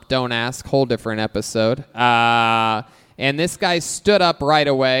Trump. Don't ask, whole different episode. And this guy stood up right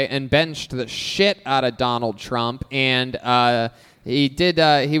away and benched the shit out of Donald Trump. And he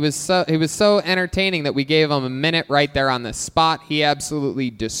did. He was so entertaining that we gave him a minute right there on the spot. He absolutely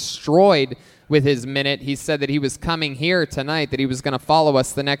destroyed with his minute. He said that he was coming here tonight, that he was going to follow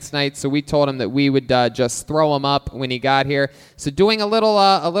us the next night, so we told him that we would just throw him up when he got here. So doing a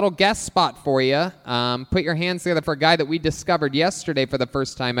little guest spot for you. Put your hands together for a guy that we discovered yesterday for the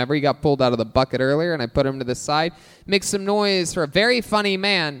first time ever. He got pulled out of the bucket earlier, and I put him to the side. Make some noise for a very funny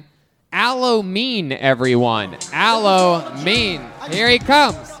man, Aloe Mean, everyone. Aloe Mean. Here he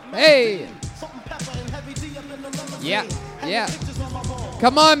comes. Hey. Yeah.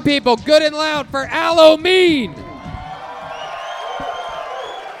 Come on, people. Good and loud for Aloe Mean.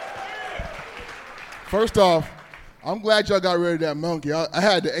 First off, I'm glad y'all got rid of that monkey. I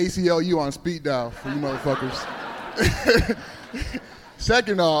had the ACLU on speed dial for you motherfuckers.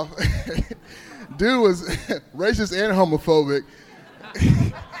 Second off, dude was racist and homophobic.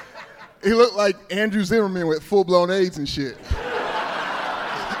 He looked like Andrew Zimmerman with full-blown AIDS and shit.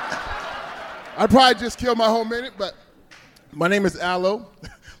 I'd probably just kill my whole minute, but my name is Aloe,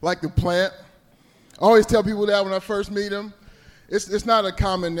 like the plant. I always tell people that when I first meet them. It's not a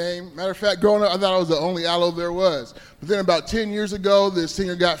common name. Matter of fact, growing up, I thought I was the only Aloe there was. But then about 10 years ago, this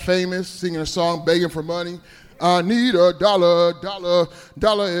singer got famous, singing a song, begging for money. I need $1,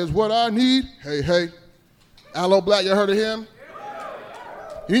 dollar is what I need. Hey. Aloe Black, you heard of him?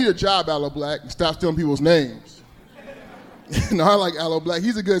 You need a job, Aloe Black, and stop stealing people's names. No, I like Aloe Black.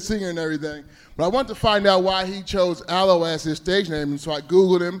 He's a good singer and everything. But I wanted to find out why he chose Aloe as his stage name, and so I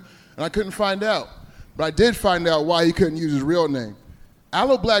Googled him, and I couldn't find out. But I did find out why he couldn't use his real name.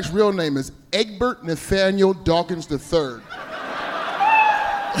 Aloe Black's real name is Egbert Nathaniel Dawkins III.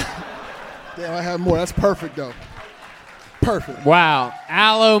 Damn, I have more. That's perfect, though. Perfect. Wow.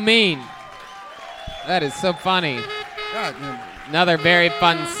 Aloe Mean. That is so funny. God, man. Another very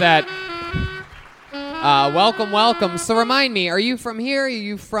fun set. Welcome. So remind me, are you from here? Are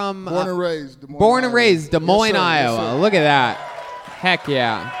you from... Born and raised. Des Moines, Yes, sir. Iowa. Yes, sir. Look at that. Heck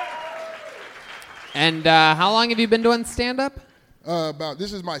yeah. And how long have you been doing stand-up?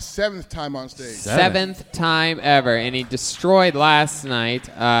 This is my 7th time on stage. Seventh time ever. And he destroyed last night.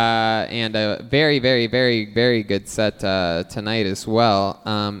 And a very, very, very, very good set tonight as well.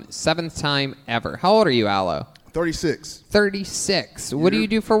 7th time ever. How old are you, Aloe? 36. 36. What do you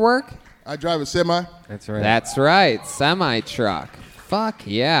do for work? I drive a semi. That's right. That's right. Semi-truck. Fuck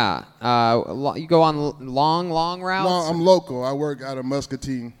yeah. You go on long routes? No, I'm local. I work out of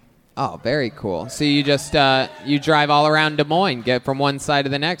Muscatine. Oh, very cool. So you just you drive all around Des Moines, get from one side to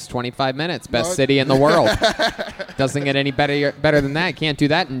the next, 25 minutes. Best city in the world. Doesn't get any better than that. Can't do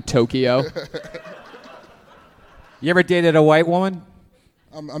that in Tokyo. You ever dated a white woman?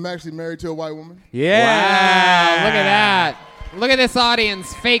 I'm actually married to a white woman. Yeah. Wow, look at that. Look at this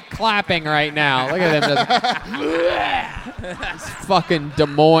audience fake clapping right now. Look at them just These fucking Des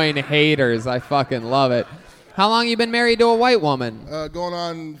Moines haters. I fucking love it. How long you been married to a white woman? Going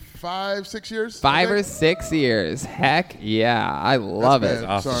on 5-6 years. 5 or 6 years. Heck yeah, I love That's it.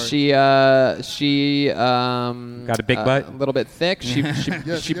 bad. Sorry. She got a big butt. A little bit thick. She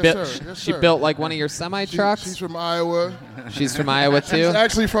Yes, built sir. Yes, she sir. built like one of your semi trucks. She's from Iowa. She's from Iowa too. She's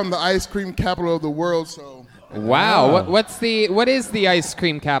actually from the ice cream capital of the world. So. Wow. What is the ice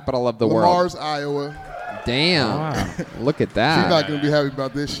cream capital of the world? Lamar's, Iowa. Damn. Wow. Look at that. She's not gonna be happy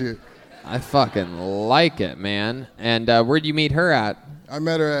about this shit. I fucking like it, man. And where'd you meet her at? I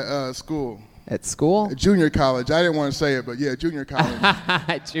met her at school. At school? At junior college. I didn't want to say it, but yeah, junior college.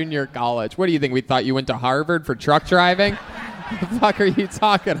 Junior college. What do you think? We thought you went to Harvard for truck driving? The fuck are you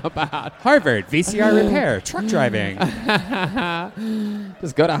talking about? Harvard, VCR repair, truck driving.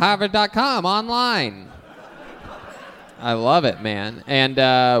 Just go to harvard.com online. I love it, man. And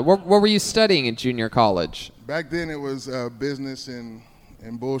what were you studying in junior college? Back then it was business and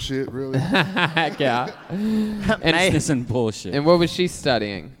bullshit, really. Heck yeah. Business and bullshit. And what was she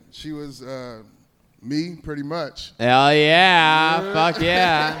studying? She was me, pretty much. Hell yeah. Fuck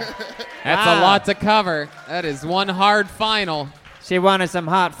yeah. That's a lot to cover. That is one hard final. She wanted some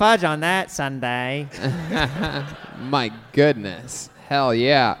hot fudge on that Sunday. My goodness. Hell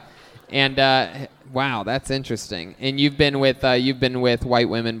yeah. And wow, that's interesting. And you've been with white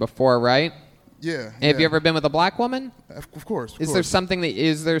women before, right? Yeah. Have you ever been with a black woman? Of course. Is there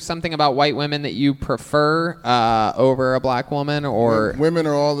something about white women that you prefer over a black woman, or women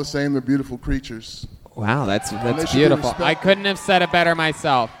are all the same? They're beautiful creatures. Wow, that's beautiful. I couldn't have said it better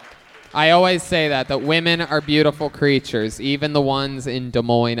myself. I always say that women are beautiful creatures, even the ones in Des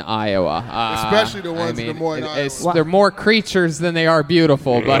Moines, Iowa. Especially the ones in Des Moines, Iowa. They're more creatures than they are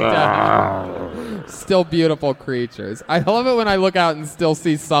beautiful, but still beautiful creatures. I love it when I look out and still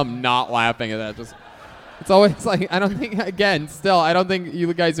see some not laughing at that. It's always like, I don't think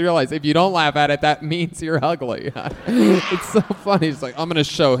you guys realize if you don't laugh at it, that means you're ugly. It's so funny. It's like, I'm going to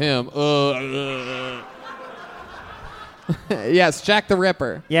show him. Yes, Jack the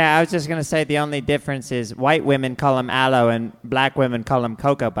Ripper. Yeah, I was just going to say the only difference is white women call him aloe and black women call him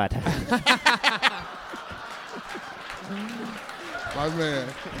cocoa butter. My man.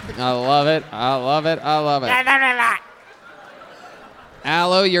 I love it.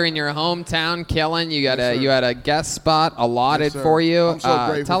 Aloe, you're in your hometown killing. You had a guest spot allotted for you. I'm so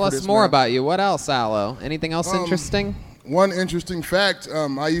grateful tell for us this, more man. about you. What else, Aloe? Anything else interesting? One interesting fact,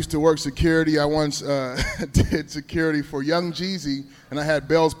 I used to work security. I once did security for Young Jeezy, and I had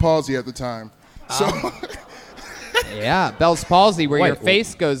Bell's palsy at the time. So yeah, Bell's palsy, where your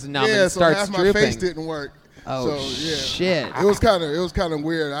face goes numb and starts half drooping. my face didn't work. Oh, shit. It was kind of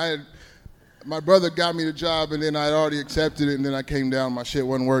weird. My brother got me the job, and then I'd already accepted it, and then I came down. My shit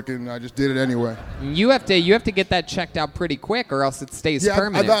wasn't working, and I just did it anyway. You have to get that checked out pretty quick, or else it stays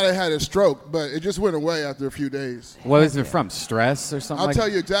permanent. I thought I had a stroke, but it just went away after a few days. What was it from? Stress or something? I'll tell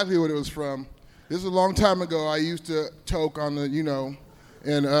you exactly what it was from. This is a long time ago. I used to toke on the,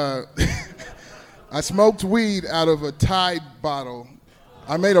 and I smoked weed out of a Tide bottle.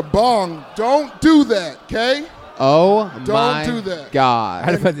 I made a bong. Don't do that, okay? Oh, Don't do that.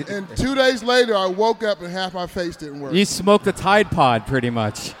 God. And 2 days later, I woke up and half my face didn't work. You smoked a Tide Pod, pretty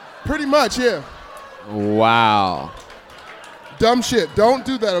much. Pretty much, yeah. Wow. Dumb shit. Don't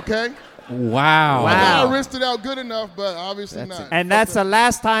do that, okay? Wow. I thought I rinsed it out good enough, but obviously not. And that's the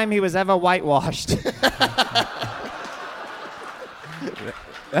last time he was ever whitewashed.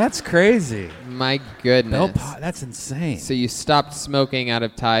 That's crazy. My goodness. That's insane. So you stopped smoking out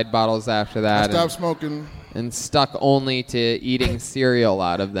of Tide bottles after that. I stopped smoking. And stuck only to eating cereal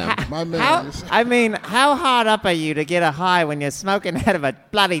out of them. My man. How hard up are you to get a high when you're smoking out of a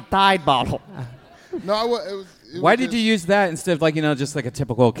bloody Tide bottle? No, Why did you use that instead of just like a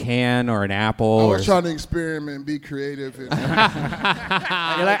typical can or an apple? I was trying to experiment and be creative. And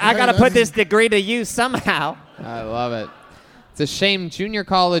You're like, I got to put this degree to use somehow. I love it. It's a shame junior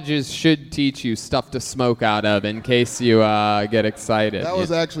colleges should teach you stuff to smoke out of in case you get excited. That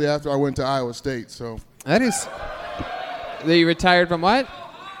was actually after I went to Iowa State, so. That is. You retired from what?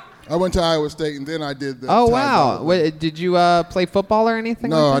 I went to Iowa State and then I did the. Oh wow! Did you play football or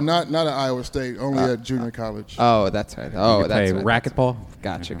anything? No, like not at Iowa State. Only at junior college. Oh, that's right. Oh, that's right. Racquetball.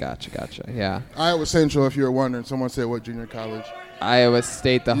 Gotcha. Yeah. Iowa Central, if you were wondering. Someone said what junior college? Iowa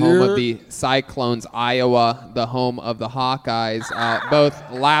State, the home of the Cyclones. Iowa, the home of the Hawkeyes. Both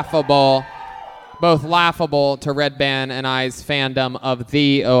laughable to Red Band and I's fandom of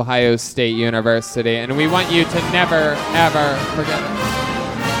the Ohio State University, and we want you to never, ever forget it.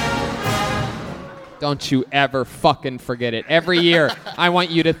 Don't you ever fucking forget it. Every year, I want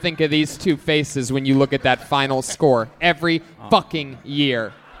you to think of these two faces when you look at that final score. Every fucking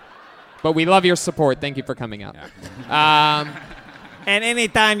year. But we love your support. Thank you for coming out. And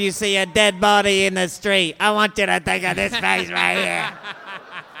anytime you see a dead body in the street, I want you to think of this face right here.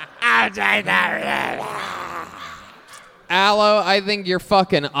 Aloe, I think you're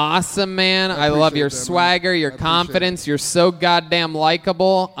fucking awesome, man. I love your swagger, your confidence. You're so goddamn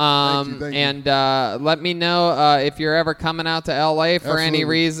likable. Thank you. And let me know if you're ever coming out to LA for any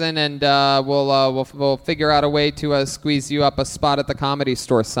reason, and we'll figure out a way to squeeze you up a spot at the Comedy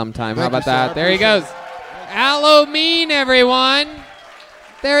Store sometime. How about that? There he goes. Aloe Mean, everyone.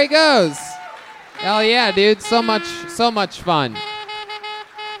 There he goes. Hell yeah, dude. So much fun.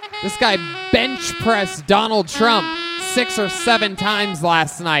 This guy bench pressed Donald Trump 6 or 7 times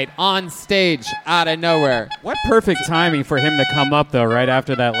last night on stage out of nowhere. What perfect timing for him to come up, though, right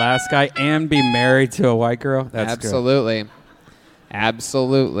after that last guy and be married to a white girl. That's Absolutely. Good.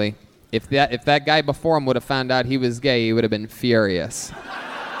 Absolutely. If that guy before him would have found out he was gay, he would have been furious.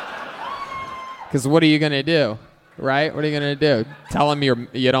 Because what are you going to do? Right? What are you going to do? Tell him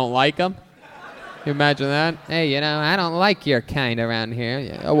you don't like him? You imagine that? Hey, I don't like your kind around here.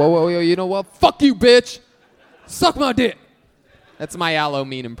 Yeah. Oh, whoa, you know what? Fuck you, bitch. Suck my dick. That's my Aloe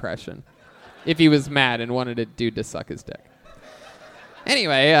mean impression. If he was mad and wanted a dude to suck his dick.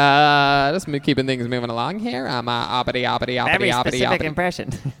 Anyway, just keeping things moving along here. I'm Very specific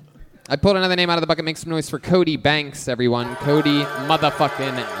impression. I pulled another name out of the bucket. Make some noise for Cody Banks, everyone. Cody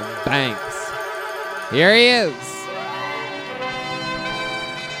motherfucking Banks. Here he is.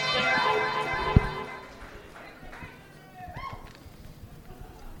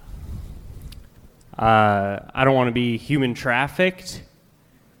 I don't want to be human trafficked,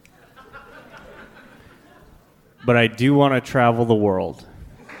 but I do want to travel the world.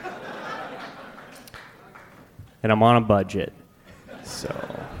 And I'm on a budget, so...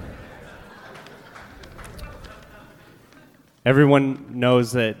 Everyone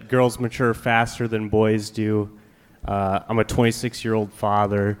knows that girls mature faster than boys do. I'm a 26-year-old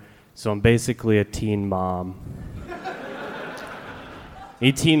father, so I'm basically a teen mom.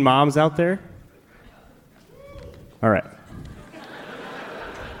 Any teen moms out there? All right.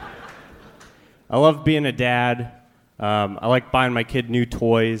 I love being a dad. I like buying my kid new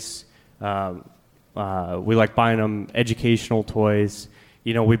toys. We like buying them educational toys.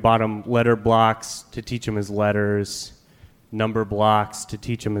 We bought him letter blocks to teach him his letters, number blocks to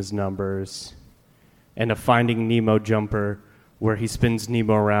teach him his numbers, and a Finding Nemo jumper where he spins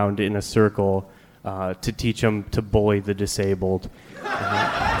Nemo around in a circle to teach him to bully the disabled.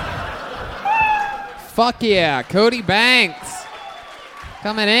 Fuck yeah, Cody Banks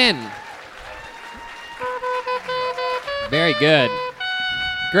coming in. Very good.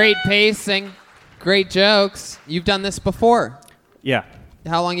 Great pacing, great jokes. You've done this before. Yeah.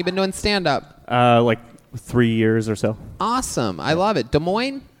 How long you been doing stand-up? Like 3 years or so. Awesome. I love it. Des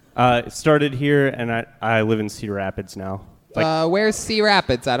Moines? It started here, and I live in Cedar Rapids now. Where's Cedar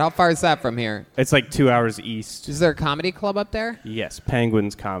Rapids at? How far is that from here? It's like 2 hours east. Is there a comedy club up there? Yes,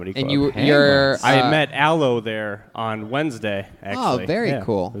 Penguins Comedy Club. And you're... I met Aloe there on Wednesday, actually. Oh, very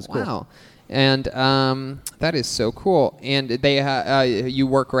cool. It was cool. Wow. And that is so cool. And they you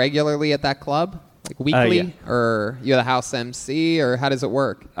work regularly at that club? Like weekly? Yeah. Or you're the house MC? Or how does it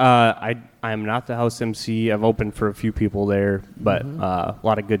work? I'm not the house MC. I've opened for a few people there, but a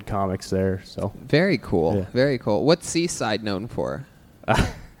lot of good comics there. So very cool. Yeah. Very cool. What's Seaside known for?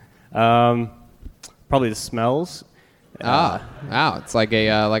 Probably the smells. Wow. It's like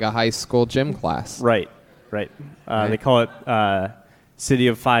a high school gym class. Right. They call it City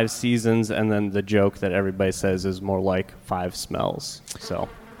of 5 Seasons, and then the joke that everybody says is more like 5 smells. So.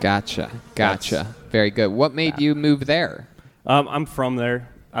 Gotcha. Very good. What made you move there? I'm from there.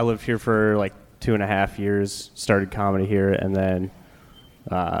 I lived here for like 2.5 years, started comedy here, and then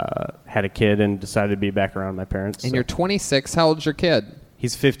had a kid and decided to be back around my parents. And you're 26. How old's your kid?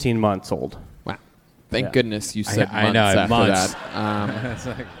 He's 15 months old. Wow. Thank goodness you said I months know, after months. that. It's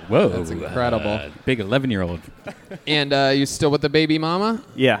like, whoa. That's incredible. Big 11-year-old. And you're still with the baby mama?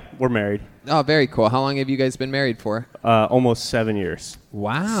 Yeah, we're married. Oh, very cool. How long have you guys been married for? Almost 7 years.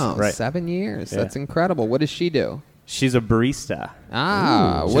 Wow, right. 7 years. Yeah. That's incredible. What does she do? She's a barista.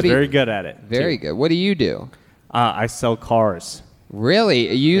 She's very good at it. Very good. What do you do? I sell cars.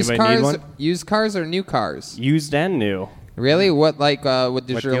 Really? Used Anybody need cars? one? Used cars or new cars? Used and new. Really? What does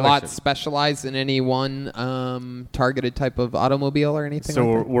What your lot dealership? specialize in any one targeted type of automobile or anything? So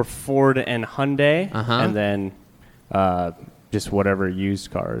like that? we're Ford and Hyundai, Uh-huh. and then just whatever used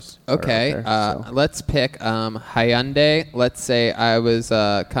cars. are out Okay, there, so. let's pick Hyundai. Let's say I was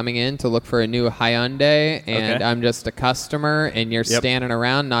coming in to look for a new Hyundai, and Okay. I'm just a customer, and you're Yep. standing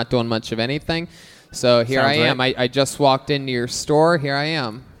around not doing much of anything. So here Sounds I am. right. I just walked into your store. Here I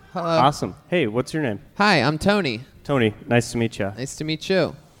am. Hello. Awesome. Hey, what's your name? Hi, I'm Tony. Tony. Nice to meet you. Nice to meet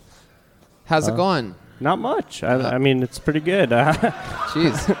you. How's it going? Not much. I mean, it's pretty good.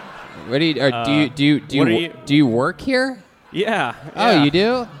 Jeez. What do you do you work here? Yeah. Oh, you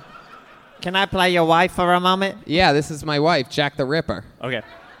do? Can I play your wife for a moment? Yeah, this is my wife, Jack the Ripper. Okay.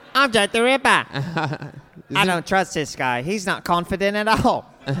 I'm Jack the Ripper. I don't trust this guy. He's not confident at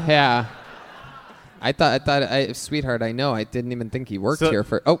all. Yeah. I thought, sweetheart, I know. I didn't even think he worked here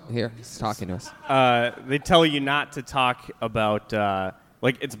for. Oh, here he's talking to us. They tell you not to talk about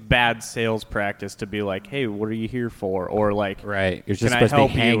like it's bad sales practice to be like, hey, what are you here for? Or like, right, you're just can I supposed to be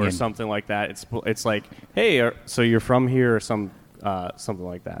help you hanging. or something like that. It's like, hey, so you're from here or something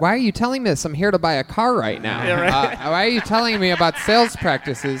like that. Why are you telling me this? I'm here to buy a car right now. Yeah, right. Why are you telling me about sales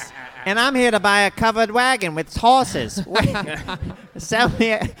practices? And I'm here to buy a covered wagon with horses. Sell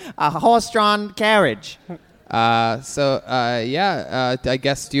me a horse-drawn carriage. I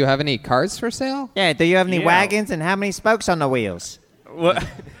guess, do you have any cars for sale? Yeah, do you have any Yeah. wagons and how many spokes on the wheels? What?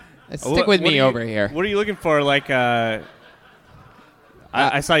 Stick with me over here. What are you looking for? Like,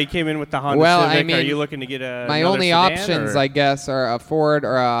 I saw you came in with the Honda Well, Civic. I mean, are you looking to get my only options, I guess, are a Ford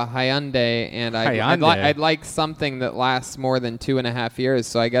or a Hyundai, and I'd like something that lasts more than 2.5 years.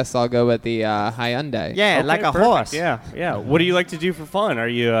 So I guess I'll go with the Hyundai. Yeah, Okay, like a perfect. horse. Yeah. What do you like to do for fun? Are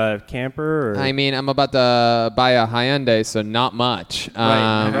you a camper? Or? I mean, I'm about to buy a Hyundai, so not much.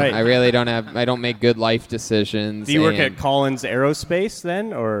 Right. I really I don't make good life decisions. Do you work and- at Collins Aerospace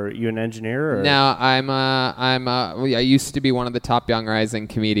then, or are you an engineer? Or? No, I used to be one of the top young rising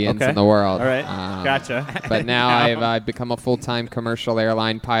comedians Okay. in the world. All right. Gotcha. But now I've become a full-time commercial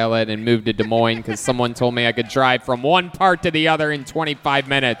airline pilot and moved to Des Moines because someone told me I could drive from one part to the other in 25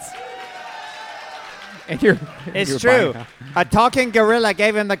 minutes. And you're It's true. A talking gorilla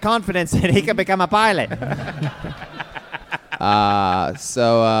gave him the confidence that he could become a pilot.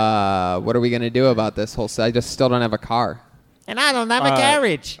 So what are we going to do about this whole... I just still don't have a car. And I don't have a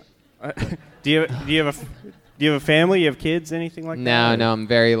carriage. Do you have a family? You have kids? Anything like that? No, I'm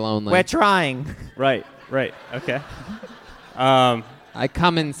very lonely. We're trying. Right. Okay. I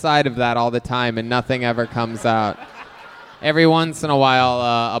come inside of that all the time and nothing ever comes out. Every once in a while,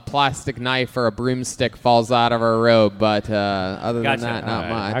 a plastic knife or a broomstick falls out of her robe, but other Gotcha. than that, not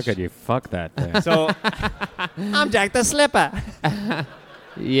much. How could you fuck that thing? So I'm Jack the Slipper.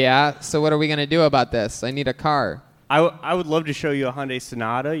 Yeah, so what are we going to do about this? I need a car. I would love to show you a Hyundai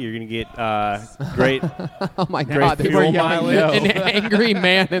Sonata. You're gonna get great. Oh my great God! They were fuel yelling. mileage. An angry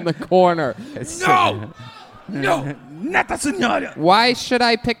man in the corner. No, not the Sonata. Why should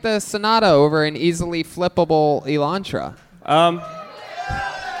I pick the Sonata over an easily flippable Elantra?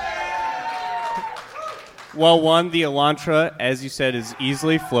 Well, one, the Elantra, as you said, is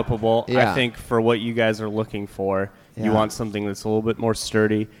easily flippable. Yeah. I think for what you guys are looking for, Yeah. you want something that's a little bit more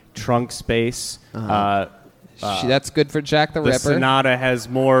sturdy, trunk space. That's good for Jack the Ripper. Sonata has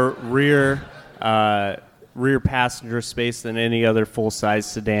more rear passenger space than any other full-size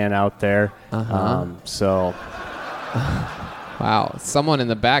sedan out there. So, wow, someone in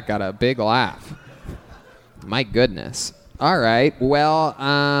the back got a big laugh. My goodness. All right. Well,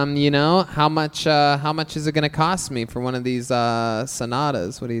 how much is it going to cost me for one of these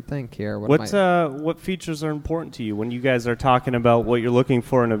Sonatas? What do you think here? what features are important to you when you guys are talking about what you're looking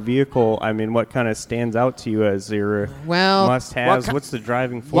for in a vehicle? I mean, what kind of stands out to you as your must-haves? What's the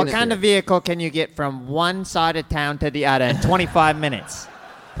driving force? What kind of vehicle can you get from one side of town to the other in 25 minutes?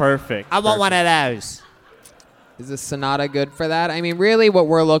 Perfect. I want one of those. Is a Sonata good for that? I mean, really, what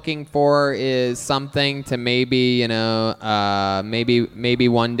we're looking for is something to maybe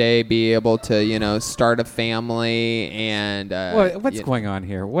one day be able to, start a family and. What's going on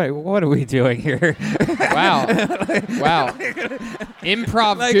here? What are we doing here? Wow.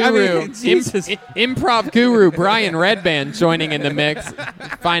 Improv Like, guru. I mean, Jesus. Improv guru Brian Redband joining in the mix,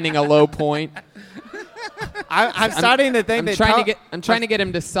 finding a low point. I'm starting to think I'm that trying to get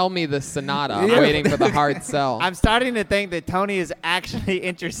him to sell me the Sonata. I'm waiting for the hard sell. I'm starting to think that Tony is actually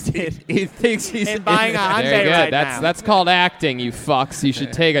interested. He thinks he's in buying a Hyundai Very good. right That's now. that's called acting, you fucks. You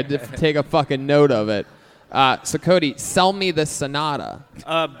should take a fucking note of it. So Cody, sell me the Sonata.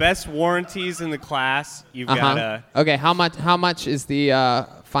 Best warranties in the class. You've got Okay, how much is the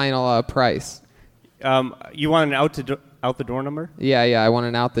final price? you want an out the door number? Yeah, I want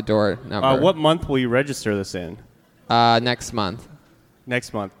an out the door number. What month will you register this in? Next month.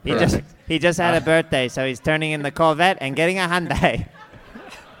 Next month. He just had a birthday, so he's turning in the Corvette and getting a Hyundai.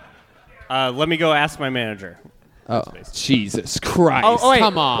 Let me go ask my manager. Oh, Jesus Christ! Wait,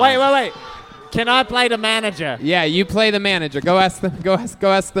 Come on. Wait. Can I play the manager? Yeah, you play the manager. Go ask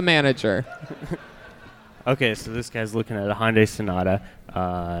the manager. Okay, so this guy's looking at a Hyundai Sonata.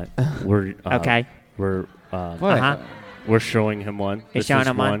 Okay. We're showing him one. He's showing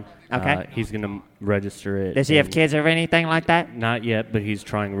him one? Okay. He's going to register it. Does he have kids or anything like that? Not yet, but he's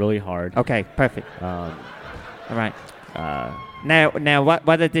trying really hard. Okay, perfect. All right. Now, what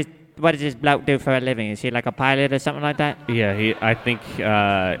does this bloke do for a living? Is he like a pilot or something like that? Yeah, I think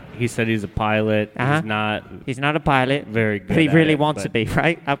he said he's a pilot. He's not a pilot. Very good. But he at really it, wants to be,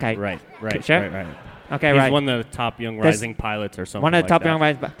 right? Okay. Right. Sure. Right. Okay, he's right. one of the top young rising pilots or something. One of the top like young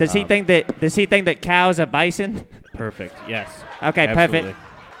that. rising. Does he think that cows are bison? Perfect. Yes. Okay, Absolutely. perfect.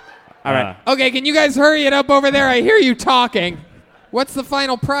 All right. Okay, can you guys hurry it up over there? I hear you talking. What's the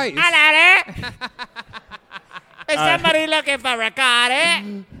final price? Is somebody looking for a car?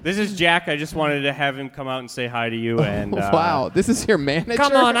 This is Jack. I just wanted to have him come out and say hi to you. And wow, this is your manager?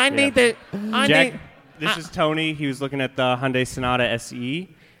 Come on, I need the. Jack, this is Tony. He was looking at the Hyundai Sonata SE.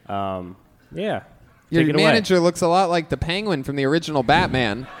 Yeah. Your Take it manager looks a lot like the Penguin from the original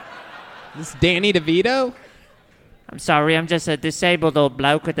Batman. This Danny DeVito? I'm sorry, I'm just a disabled old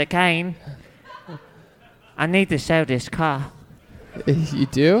bloke with a cane. I need to sell this car. You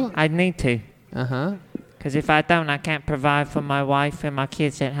do? I need to. Uh-huh. Because if I don't, I can't provide for my wife and my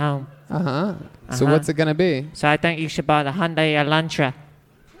kids at home. Uh-huh. So what's it going to be? So I think you should buy the Hyundai Elantra.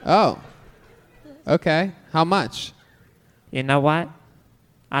 Oh. Okay. How much? You know what?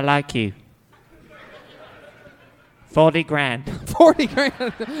 I like you. 40 grand. 40 grand.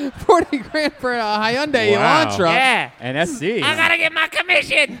 40 grand for a Hyundai Elantra. Yeah. An SC. I gotta get my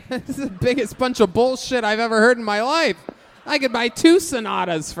commission. This is the biggest bunch of bullshit I've ever heard in my life. I could buy 2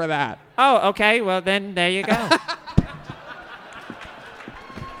 Sonatas for that. Oh, okay. Well, then there you go.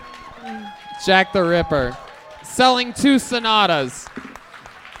 Jack the Ripper. Selling 2 Sonatas.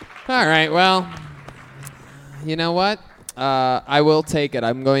 All right, well, you know what? I will take it.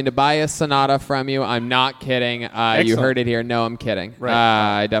 I'm going to buy a Sonata from you. I'm not kidding. You heard it here. No, I'm kidding.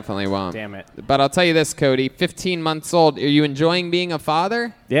 Right. I definitely won't. Damn it. But I'll tell you this, Cody. 15 months old. Are you enjoying being a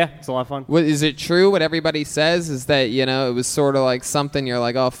father? Yeah, it's a lot of fun. Is it true what everybody says is that, you know, it was sort of like something you're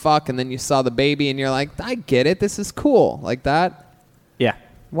like, oh, fuck, and then you saw the baby and you're like, I get it. This is cool. Like that? Yeah.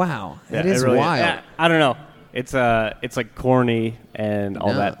 Wow. Yeah, it is really, wild. I don't know. It's like corny and all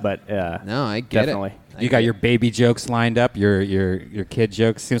No. that, but No, I get definitely. You got your baby jokes lined up, your kid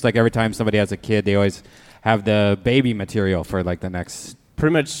jokes. Seems like every time somebody has a kid, they always have the baby material for like the next.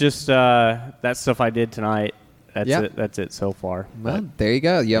 Pretty much just that stuff I did tonight. That's Yeah. it. That's it so far. Well, there you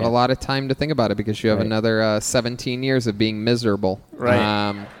go. You have a lot of time to think about it because you have another 17 years of being miserable.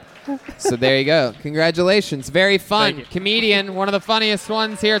 Right. So there you go. Congratulations. Very fun. Thank you. Comedian, one of the funniest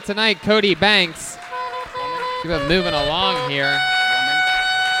ones here tonight, Cody Banks. Keep it moving along here.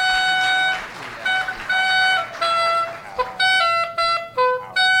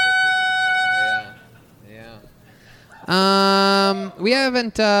 We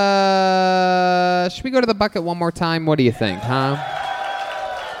haven't. Should we go to the bucket one more time? What do you think, huh?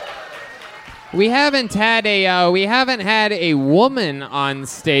 We haven't had a woman on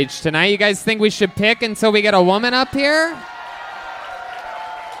stage tonight. You guys think we should pick until we get a woman up here?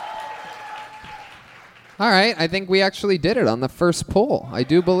 All right, I think we actually did it on the first poll. I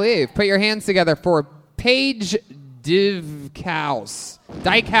do believe. Put your hands together for Paige Dykhouse.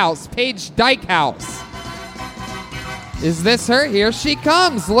 Paige Dykhouse. Is this her? Here she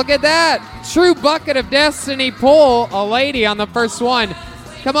comes. Look at that. True bucket of destiny poll. A lady on the first one.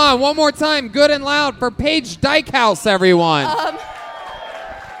 Come on, one more time. Good and loud for Paige Dykhouse, everyone.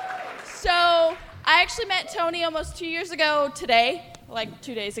 So I actually met Tony almost 2 years ago today, like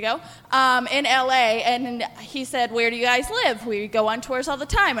 2 days ago, in LA, and he said, where do you guys live? We go on tours all the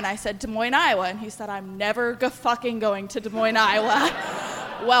time. And I said, Des Moines, Iowa. And he said, I'm never fucking going to Des Moines, Iowa.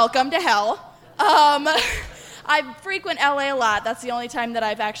 Welcome to hell. I frequent LA a lot. That's the only time that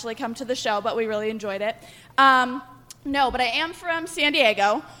I've actually come to the show, but we really enjoyed it. No, but I am from San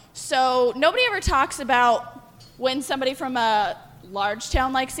Diego, so nobody ever talks about when somebody from a large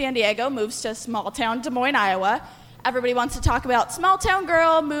town like San Diego moves to small town Des Moines, Iowa. Everybody wants to talk about small town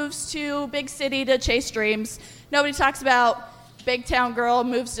girl moves to big city to chase dreams. Nobody talks about big town girl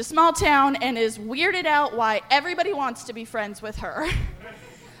moves to small town and is weirded out why everybody wants to be friends with her.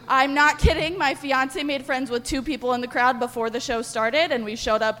 I'm not kidding. My fiance made friends with 2 people in the crowd before the show started, and we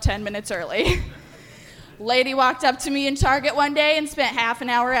showed up 10 minutes early. Lady walked up to me in Target one day and spent half an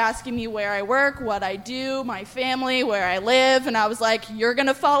hour asking me where I work, what I do, my family, where I live, and I was like, you're going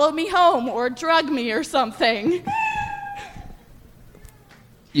to follow me home or drug me or something.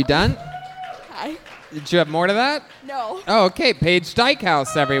 You done? Hi. Did you have more to that? No. Oh, okay. Paige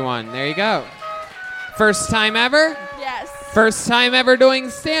Dykhouse, everyone. There you go. First time ever? Yes. First time ever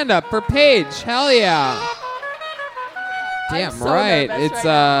doing stand-up for Paige. Hell yeah. Damn so right. nervous It's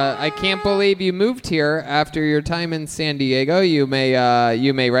right I can't believe you moved here after your time in San Diego. You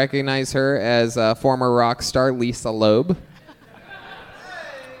may recognize her as former rock star Lisa Loeb.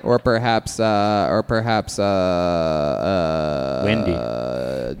 Or perhaps Wendy.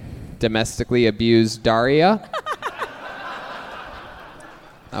 Domestically abused Daria.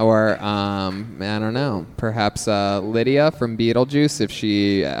 Or, I don't know, perhaps Lydia from Beetlejuice, if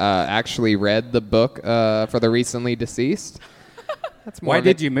she actually read the book for the recently deceased. That's more Why of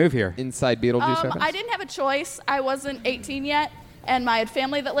did an you move here? Inside Beetlejuice reference? I didn't have a choice. I wasn't 18 yet, and I had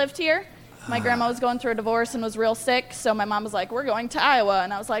family that lived here. My grandma was going through a divorce and was real sick, so my mom was like, we're going to Iowa.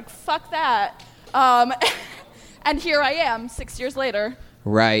 And I was like, fuck that. And here I am 6 years later.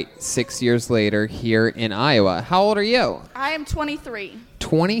 Right, 6 years later here in Iowa. How old are you? I am 23.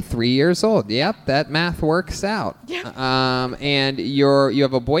 23 years old. Yep, that math works out. Yeah. And you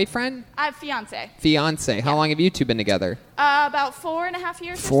have a boyfriend? I have fiance. Fiance. How long have you two been together? About 4.5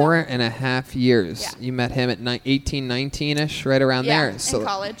 years. 4.5 years. Yeah. You met him at 18, 19-ish, right around Yeah, there. in So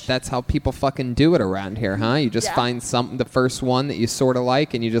college. that's how people fucking do it around here, huh? You just Yeah. find the first one that you sort of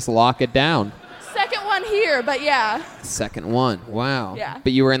like, and you just lock it down. Second one here, but yeah. Second one. Wow. Yeah.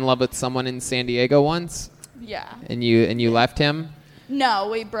 But you were in love with someone in San Diego once? Yeah. And you left him? No,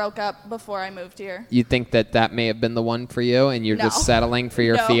 we broke up before I moved here. You think that may have been the one for you, and you're No. just settling for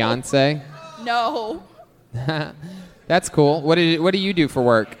your No. fiance? No. That's cool. What do you do for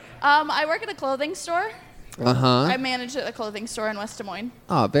work? I work at a clothing store. Uh-huh. I manage at a clothing store in West Des Moines.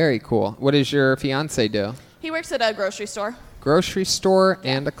 Oh, very cool. What does your fiance do? He works at a grocery store. Grocery store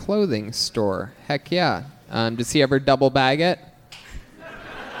and a clothing store. Heck yeah. Does he ever double bag it?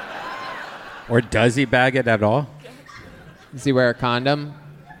 Or does he bag it at all? Does he wear a condom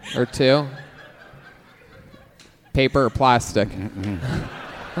or two? Paper or plastic?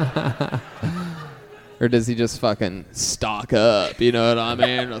 Or does he just fucking stock up? You know what I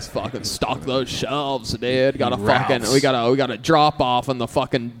mean? Just fucking stock those shelves, dude. Got we got a drop off on the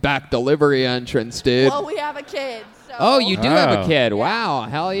fucking back delivery entrance, dude. Well, we have a kid. So. Oh, you do have a Oh. kid. Wow.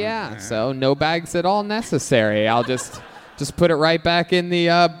 Hell yeah. So no bags at all necessary. I'll just put it right back in the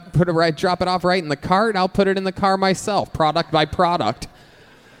drop it off right in the cart. I'll put it in the car myself, product by product.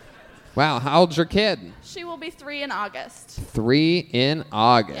 Wow. How old's your kid? She will be 3 in August. 3 in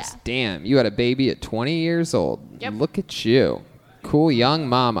August. Damn, you had a baby at 20 years old. Yep. Look at you. Cool young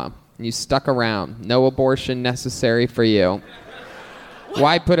mama. You stuck around. No abortion necessary for you.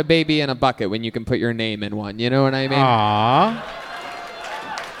 Why put a baby in a bucket when you can put your name in one? You know what I mean? Aww.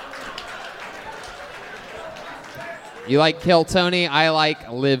 You like Kill Tony? I like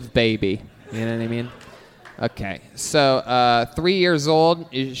Live Baby. You know what I mean? Okay. So, 3 years old.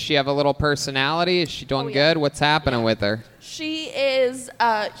 Does she have a little personality? Is she doing good? What's happening with her? She is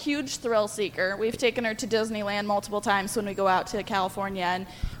a huge thrill seeker. We've taken her to Disneyland multiple times when we go out to California, and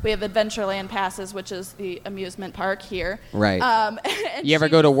we have Adventureland passes, which is the amusement park here. Right. And You ever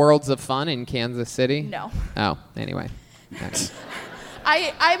go to Worlds of Fun in Kansas City? No. Oh, anyway. Nice.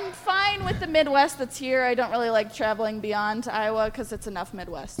 I'm fine with the Midwest that's here. I don't really like traveling beyond Iowa because it's enough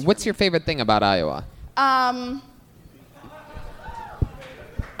Midwest. What's your favorite thing about Iowa?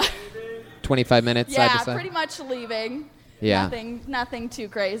 25 minutes side to Yeah, side? pretty much leaving. Yeah. Nothing too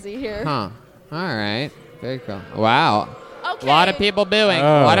crazy here. Huh. All right. Very cool. Wow. Okay. A lot of people booing.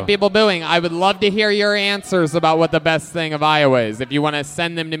 A lot of people booing. I would love to hear your answers about what the best thing of Iowa is. If you want to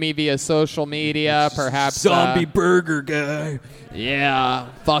send them to me via social media, perhaps. Zombie burger guy. Yeah.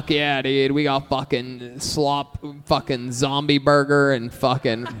 Fuck yeah, dude. We got fucking fucking zombie burger and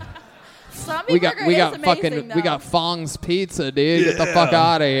fucking. Zombie we got burger we is got amazing, fucking though. we got Fong's Pizza, dude. Get the fuck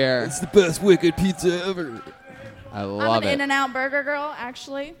out of here. It's the best wicked pizza ever. I I'm love an it. In-N-Out burger girl,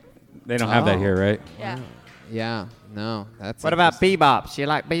 actually. They don't have that here, right? Yeah. Yeah. No. That's. What about bebops? You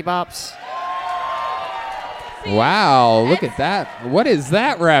like bebops? Wow, look at that. What is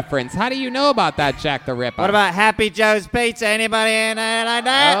that reference? How do you know about that, Jack the Ripper? What about Happy Joe's Pizza? Anybody in there like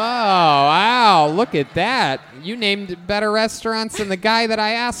that? Oh, wow. Look at that. You named better restaurants than the guy that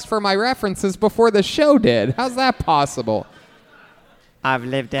I asked for my references before the show did. How's that possible? I've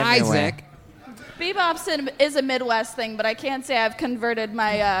lived everywhere. Isaac. Bebop's is a Midwest thing, but I can't say I've converted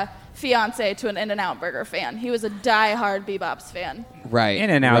my fiance to an In-N-Out burger fan. He was a die-hard Bebop's fan. Right.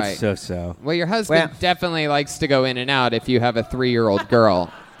 In-N-Out's right. so-so. Well, your husband definitely likes to go in and out if you have a 3-year-old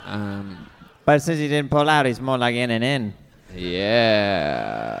girl. But since he didn't pull out, he's more like in and in.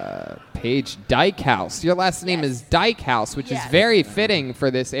 Yeah. Paige Dykehouse. Your last name is Dykehouse, which is very fitting for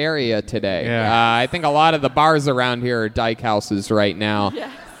this area today. Yeah. I think a lot of the bars around here are Dykehouses right now.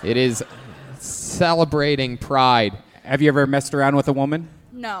 Yes. It is celebrating pride. Have you ever messed around with a woman?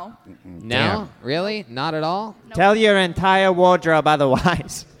 No. No? Damn. Really? Not at all? Tell your entire wardrobe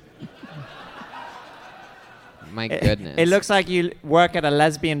otherwise. My goodness. It looks like you work at a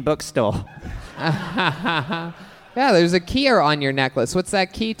lesbian bookstore. Yeah, there's a key on your necklace. What's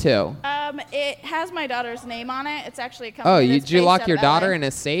that key to? It has my daughter's name on it. It's actually a company. Oh, that's did you based lock out your of daughter LA. in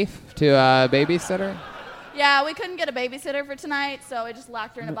a safe to babysitter? Yeah, we couldn't get a babysitter for tonight, so we just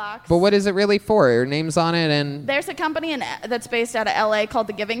locked her in a box. But what is it really for? Her name's on it and... There's a company that's based out of LA called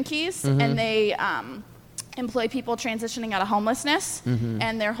The Giving Keys, Mhm. and they employ people transitioning out of homelessness,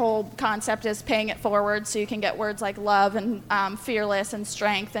 and their whole concept is paying it forward, so you can get words like love and fearless and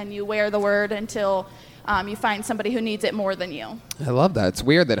strength, and you wear the word until you find somebody who needs it more than you. I love that. It's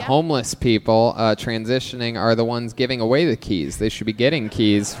weird that homeless people transitioning are the ones giving away the keys. They should be getting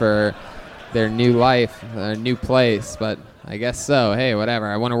keys for their new life, their new place, but I guess so. Hey, whatever.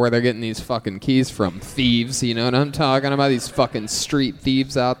 I wonder where they're getting these fucking keys from. Thieves, you know what I'm talking about? These fucking street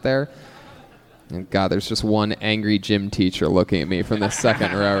thieves out there. And God, there's just one angry gym teacher looking at me from the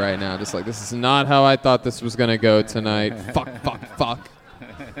second row right now, just like, this is not how I thought this was going to go tonight. Fuck.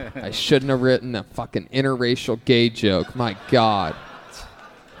 I shouldn't have written a fucking interracial gay joke. My God.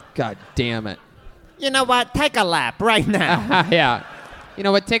 God damn it. You know what? Take a lap right now. Yeah. You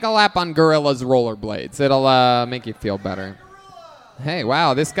know what? Take a lap on Gorilla's rollerblades. It'll make you feel better. Hey,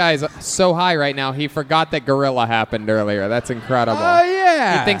 wow, this guy's so high right now, he forgot that Gorilla happened earlier. That's incredible. Oh,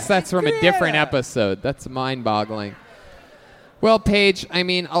 yeah. He thinks that's from a different episode. That's mind-boggling. Well, Paige, I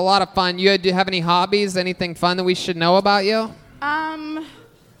mean, a lot of fun. Do you have any hobbies? Anything fun that we should know about you?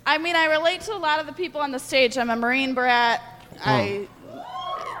 I mean, I relate to a lot of the people on the stage. I'm a Marine brat.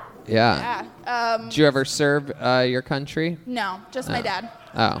 Yeah. Did you ever serve your country? No, just my dad.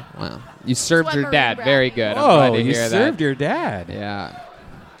 Oh, wow. You served what your Marine dad. brat Very means. good. I'm Oh, glad to you hear served that. your dad. Yeah.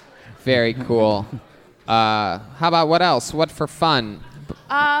 Very cool. How about what else? What for fun?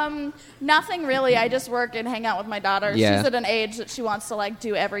 Nothing really. I just work and hang out with my daughter. Yeah. She's at an age that she wants to like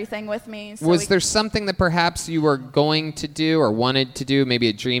do everything with me. So Was there something that perhaps you were going to do or wanted to do, maybe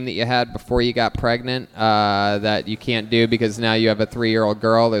a dream that you had before you got pregnant that you can't do because now you have a 3-year-old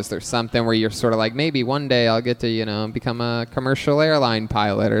girl? Is there something where you're sort of like, maybe one day I'll get to, become a commercial airline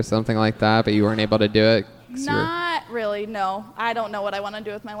pilot or something like that, but you weren't able to do it? Not really, no. I don't know what I want to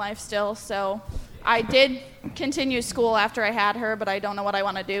do with my life still, so I did continue school after I had her, but I don't know what I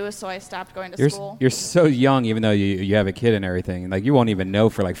want to do, so I stopped going to school. You're so young, even though you have a kid and everything. Like, you won't even know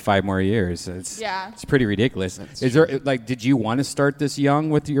for like 5 more years. It's pretty ridiculous. Did you want to start this young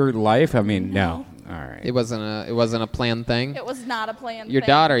with your life? I mean, no. All right. It wasn't a planned thing. It was not a planned Your thing.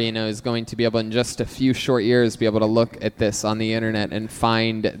 daughter, is going to be able in just a few short years be able to look at this on the internet and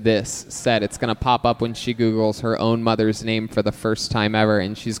find this set. It's going to pop up when she Googles her own mother's name for the first time ever,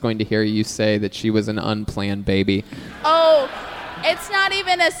 and she's going to hear you say that she was an unplanned baby. Oh, it's not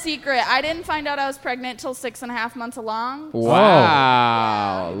even a secret. I didn't find out I was pregnant till 6.5 months along.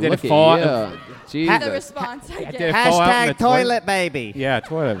 Wow. Did Look it fall at out? you. Jesus. The response I get. Did it fall out in the toilet baby. Yeah,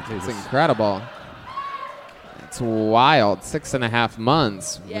 toilet. It's incredible. It's wild. 6.5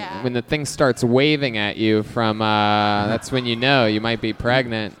 months. Yeah. When the thing starts waving at you from, that's when you know you might be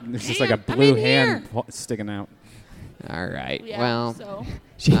pregnant. There's just like a blue hand sticking out. All right. Yeah, well, so.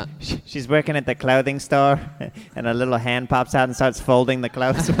 She's working at the clothing store, and a little hand pops out and starts folding the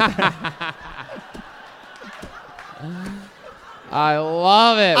clothes. I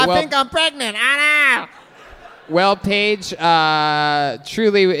love it. I think I'm pregnant. I know. Well, Paige,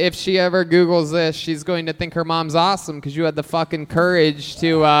 truly, if she ever Googles this, she's going to think her mom's awesome because you had the fucking courage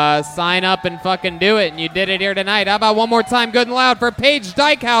to sign up and fucking do it, and you did it here tonight. How about one more time, good and loud, for Paige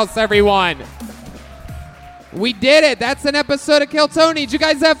Dykehouse, everyone? We did it. That's an episode of Kill Tony. Did you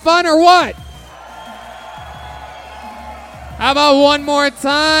guys have fun or what? How about one more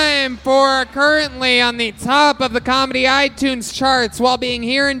time for currently on the top of the comedy iTunes charts while being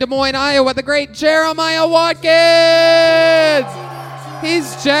here in Des Moines, Iowa, the great Jeremiah Watkins.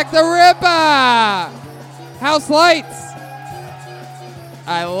 He's Jack the Ripper. House Lights.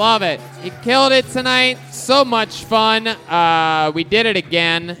 I love it. He killed it tonight. So much fun. We did it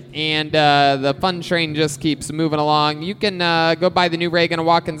again, and the fun train just keeps moving along. You can go buy the new Reagan and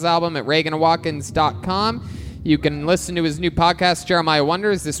Watkins album at ReaganandWatkins.com. You can listen to his new podcast, Jeremiah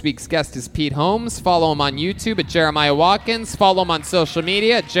Wonders. This week's guest is Pete Holmes. Follow him on YouTube at Jeremiah Watkins. Follow him on social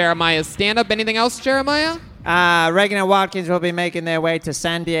media at Jeremiah Stand Up. Anything else, Jeremiah? Reagan and Watkins will be making their way to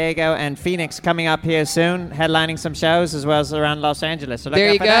San Diego and Phoenix coming up here soon, headlining some shows as well as around Los Angeles. So look There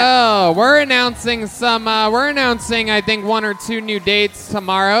out you for go. that. We're announcing I think 1 or 2 new dates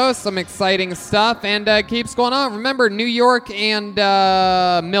tomorrow. Some exciting stuff, and keeps going on. Remember, New York and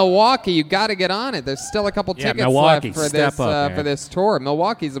Milwaukee, you got to get on it. There's still a couple tickets Milwaukee, left for step this up, for this tour.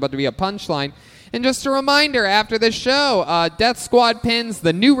 Milwaukee's about to be a punchline. And just a reminder, after this show, Death Squad pins,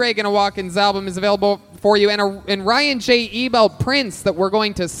 the new Reagan and Watkins album is available for you, and Ryan J. Ebel prints that we're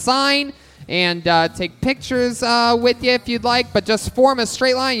going to sign and take pictures with you if you'd like, but just form a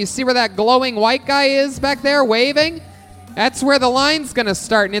straight line. You see where that glowing white guy is back there waving? That's where the line's going to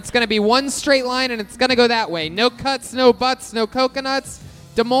start, and it's going to be one straight line, and it's going to go that way. No cuts, no butts, no coconuts.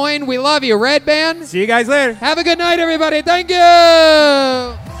 Des Moines, we love you. Red Band. See you guys later. Have a good night, everybody. Thank you.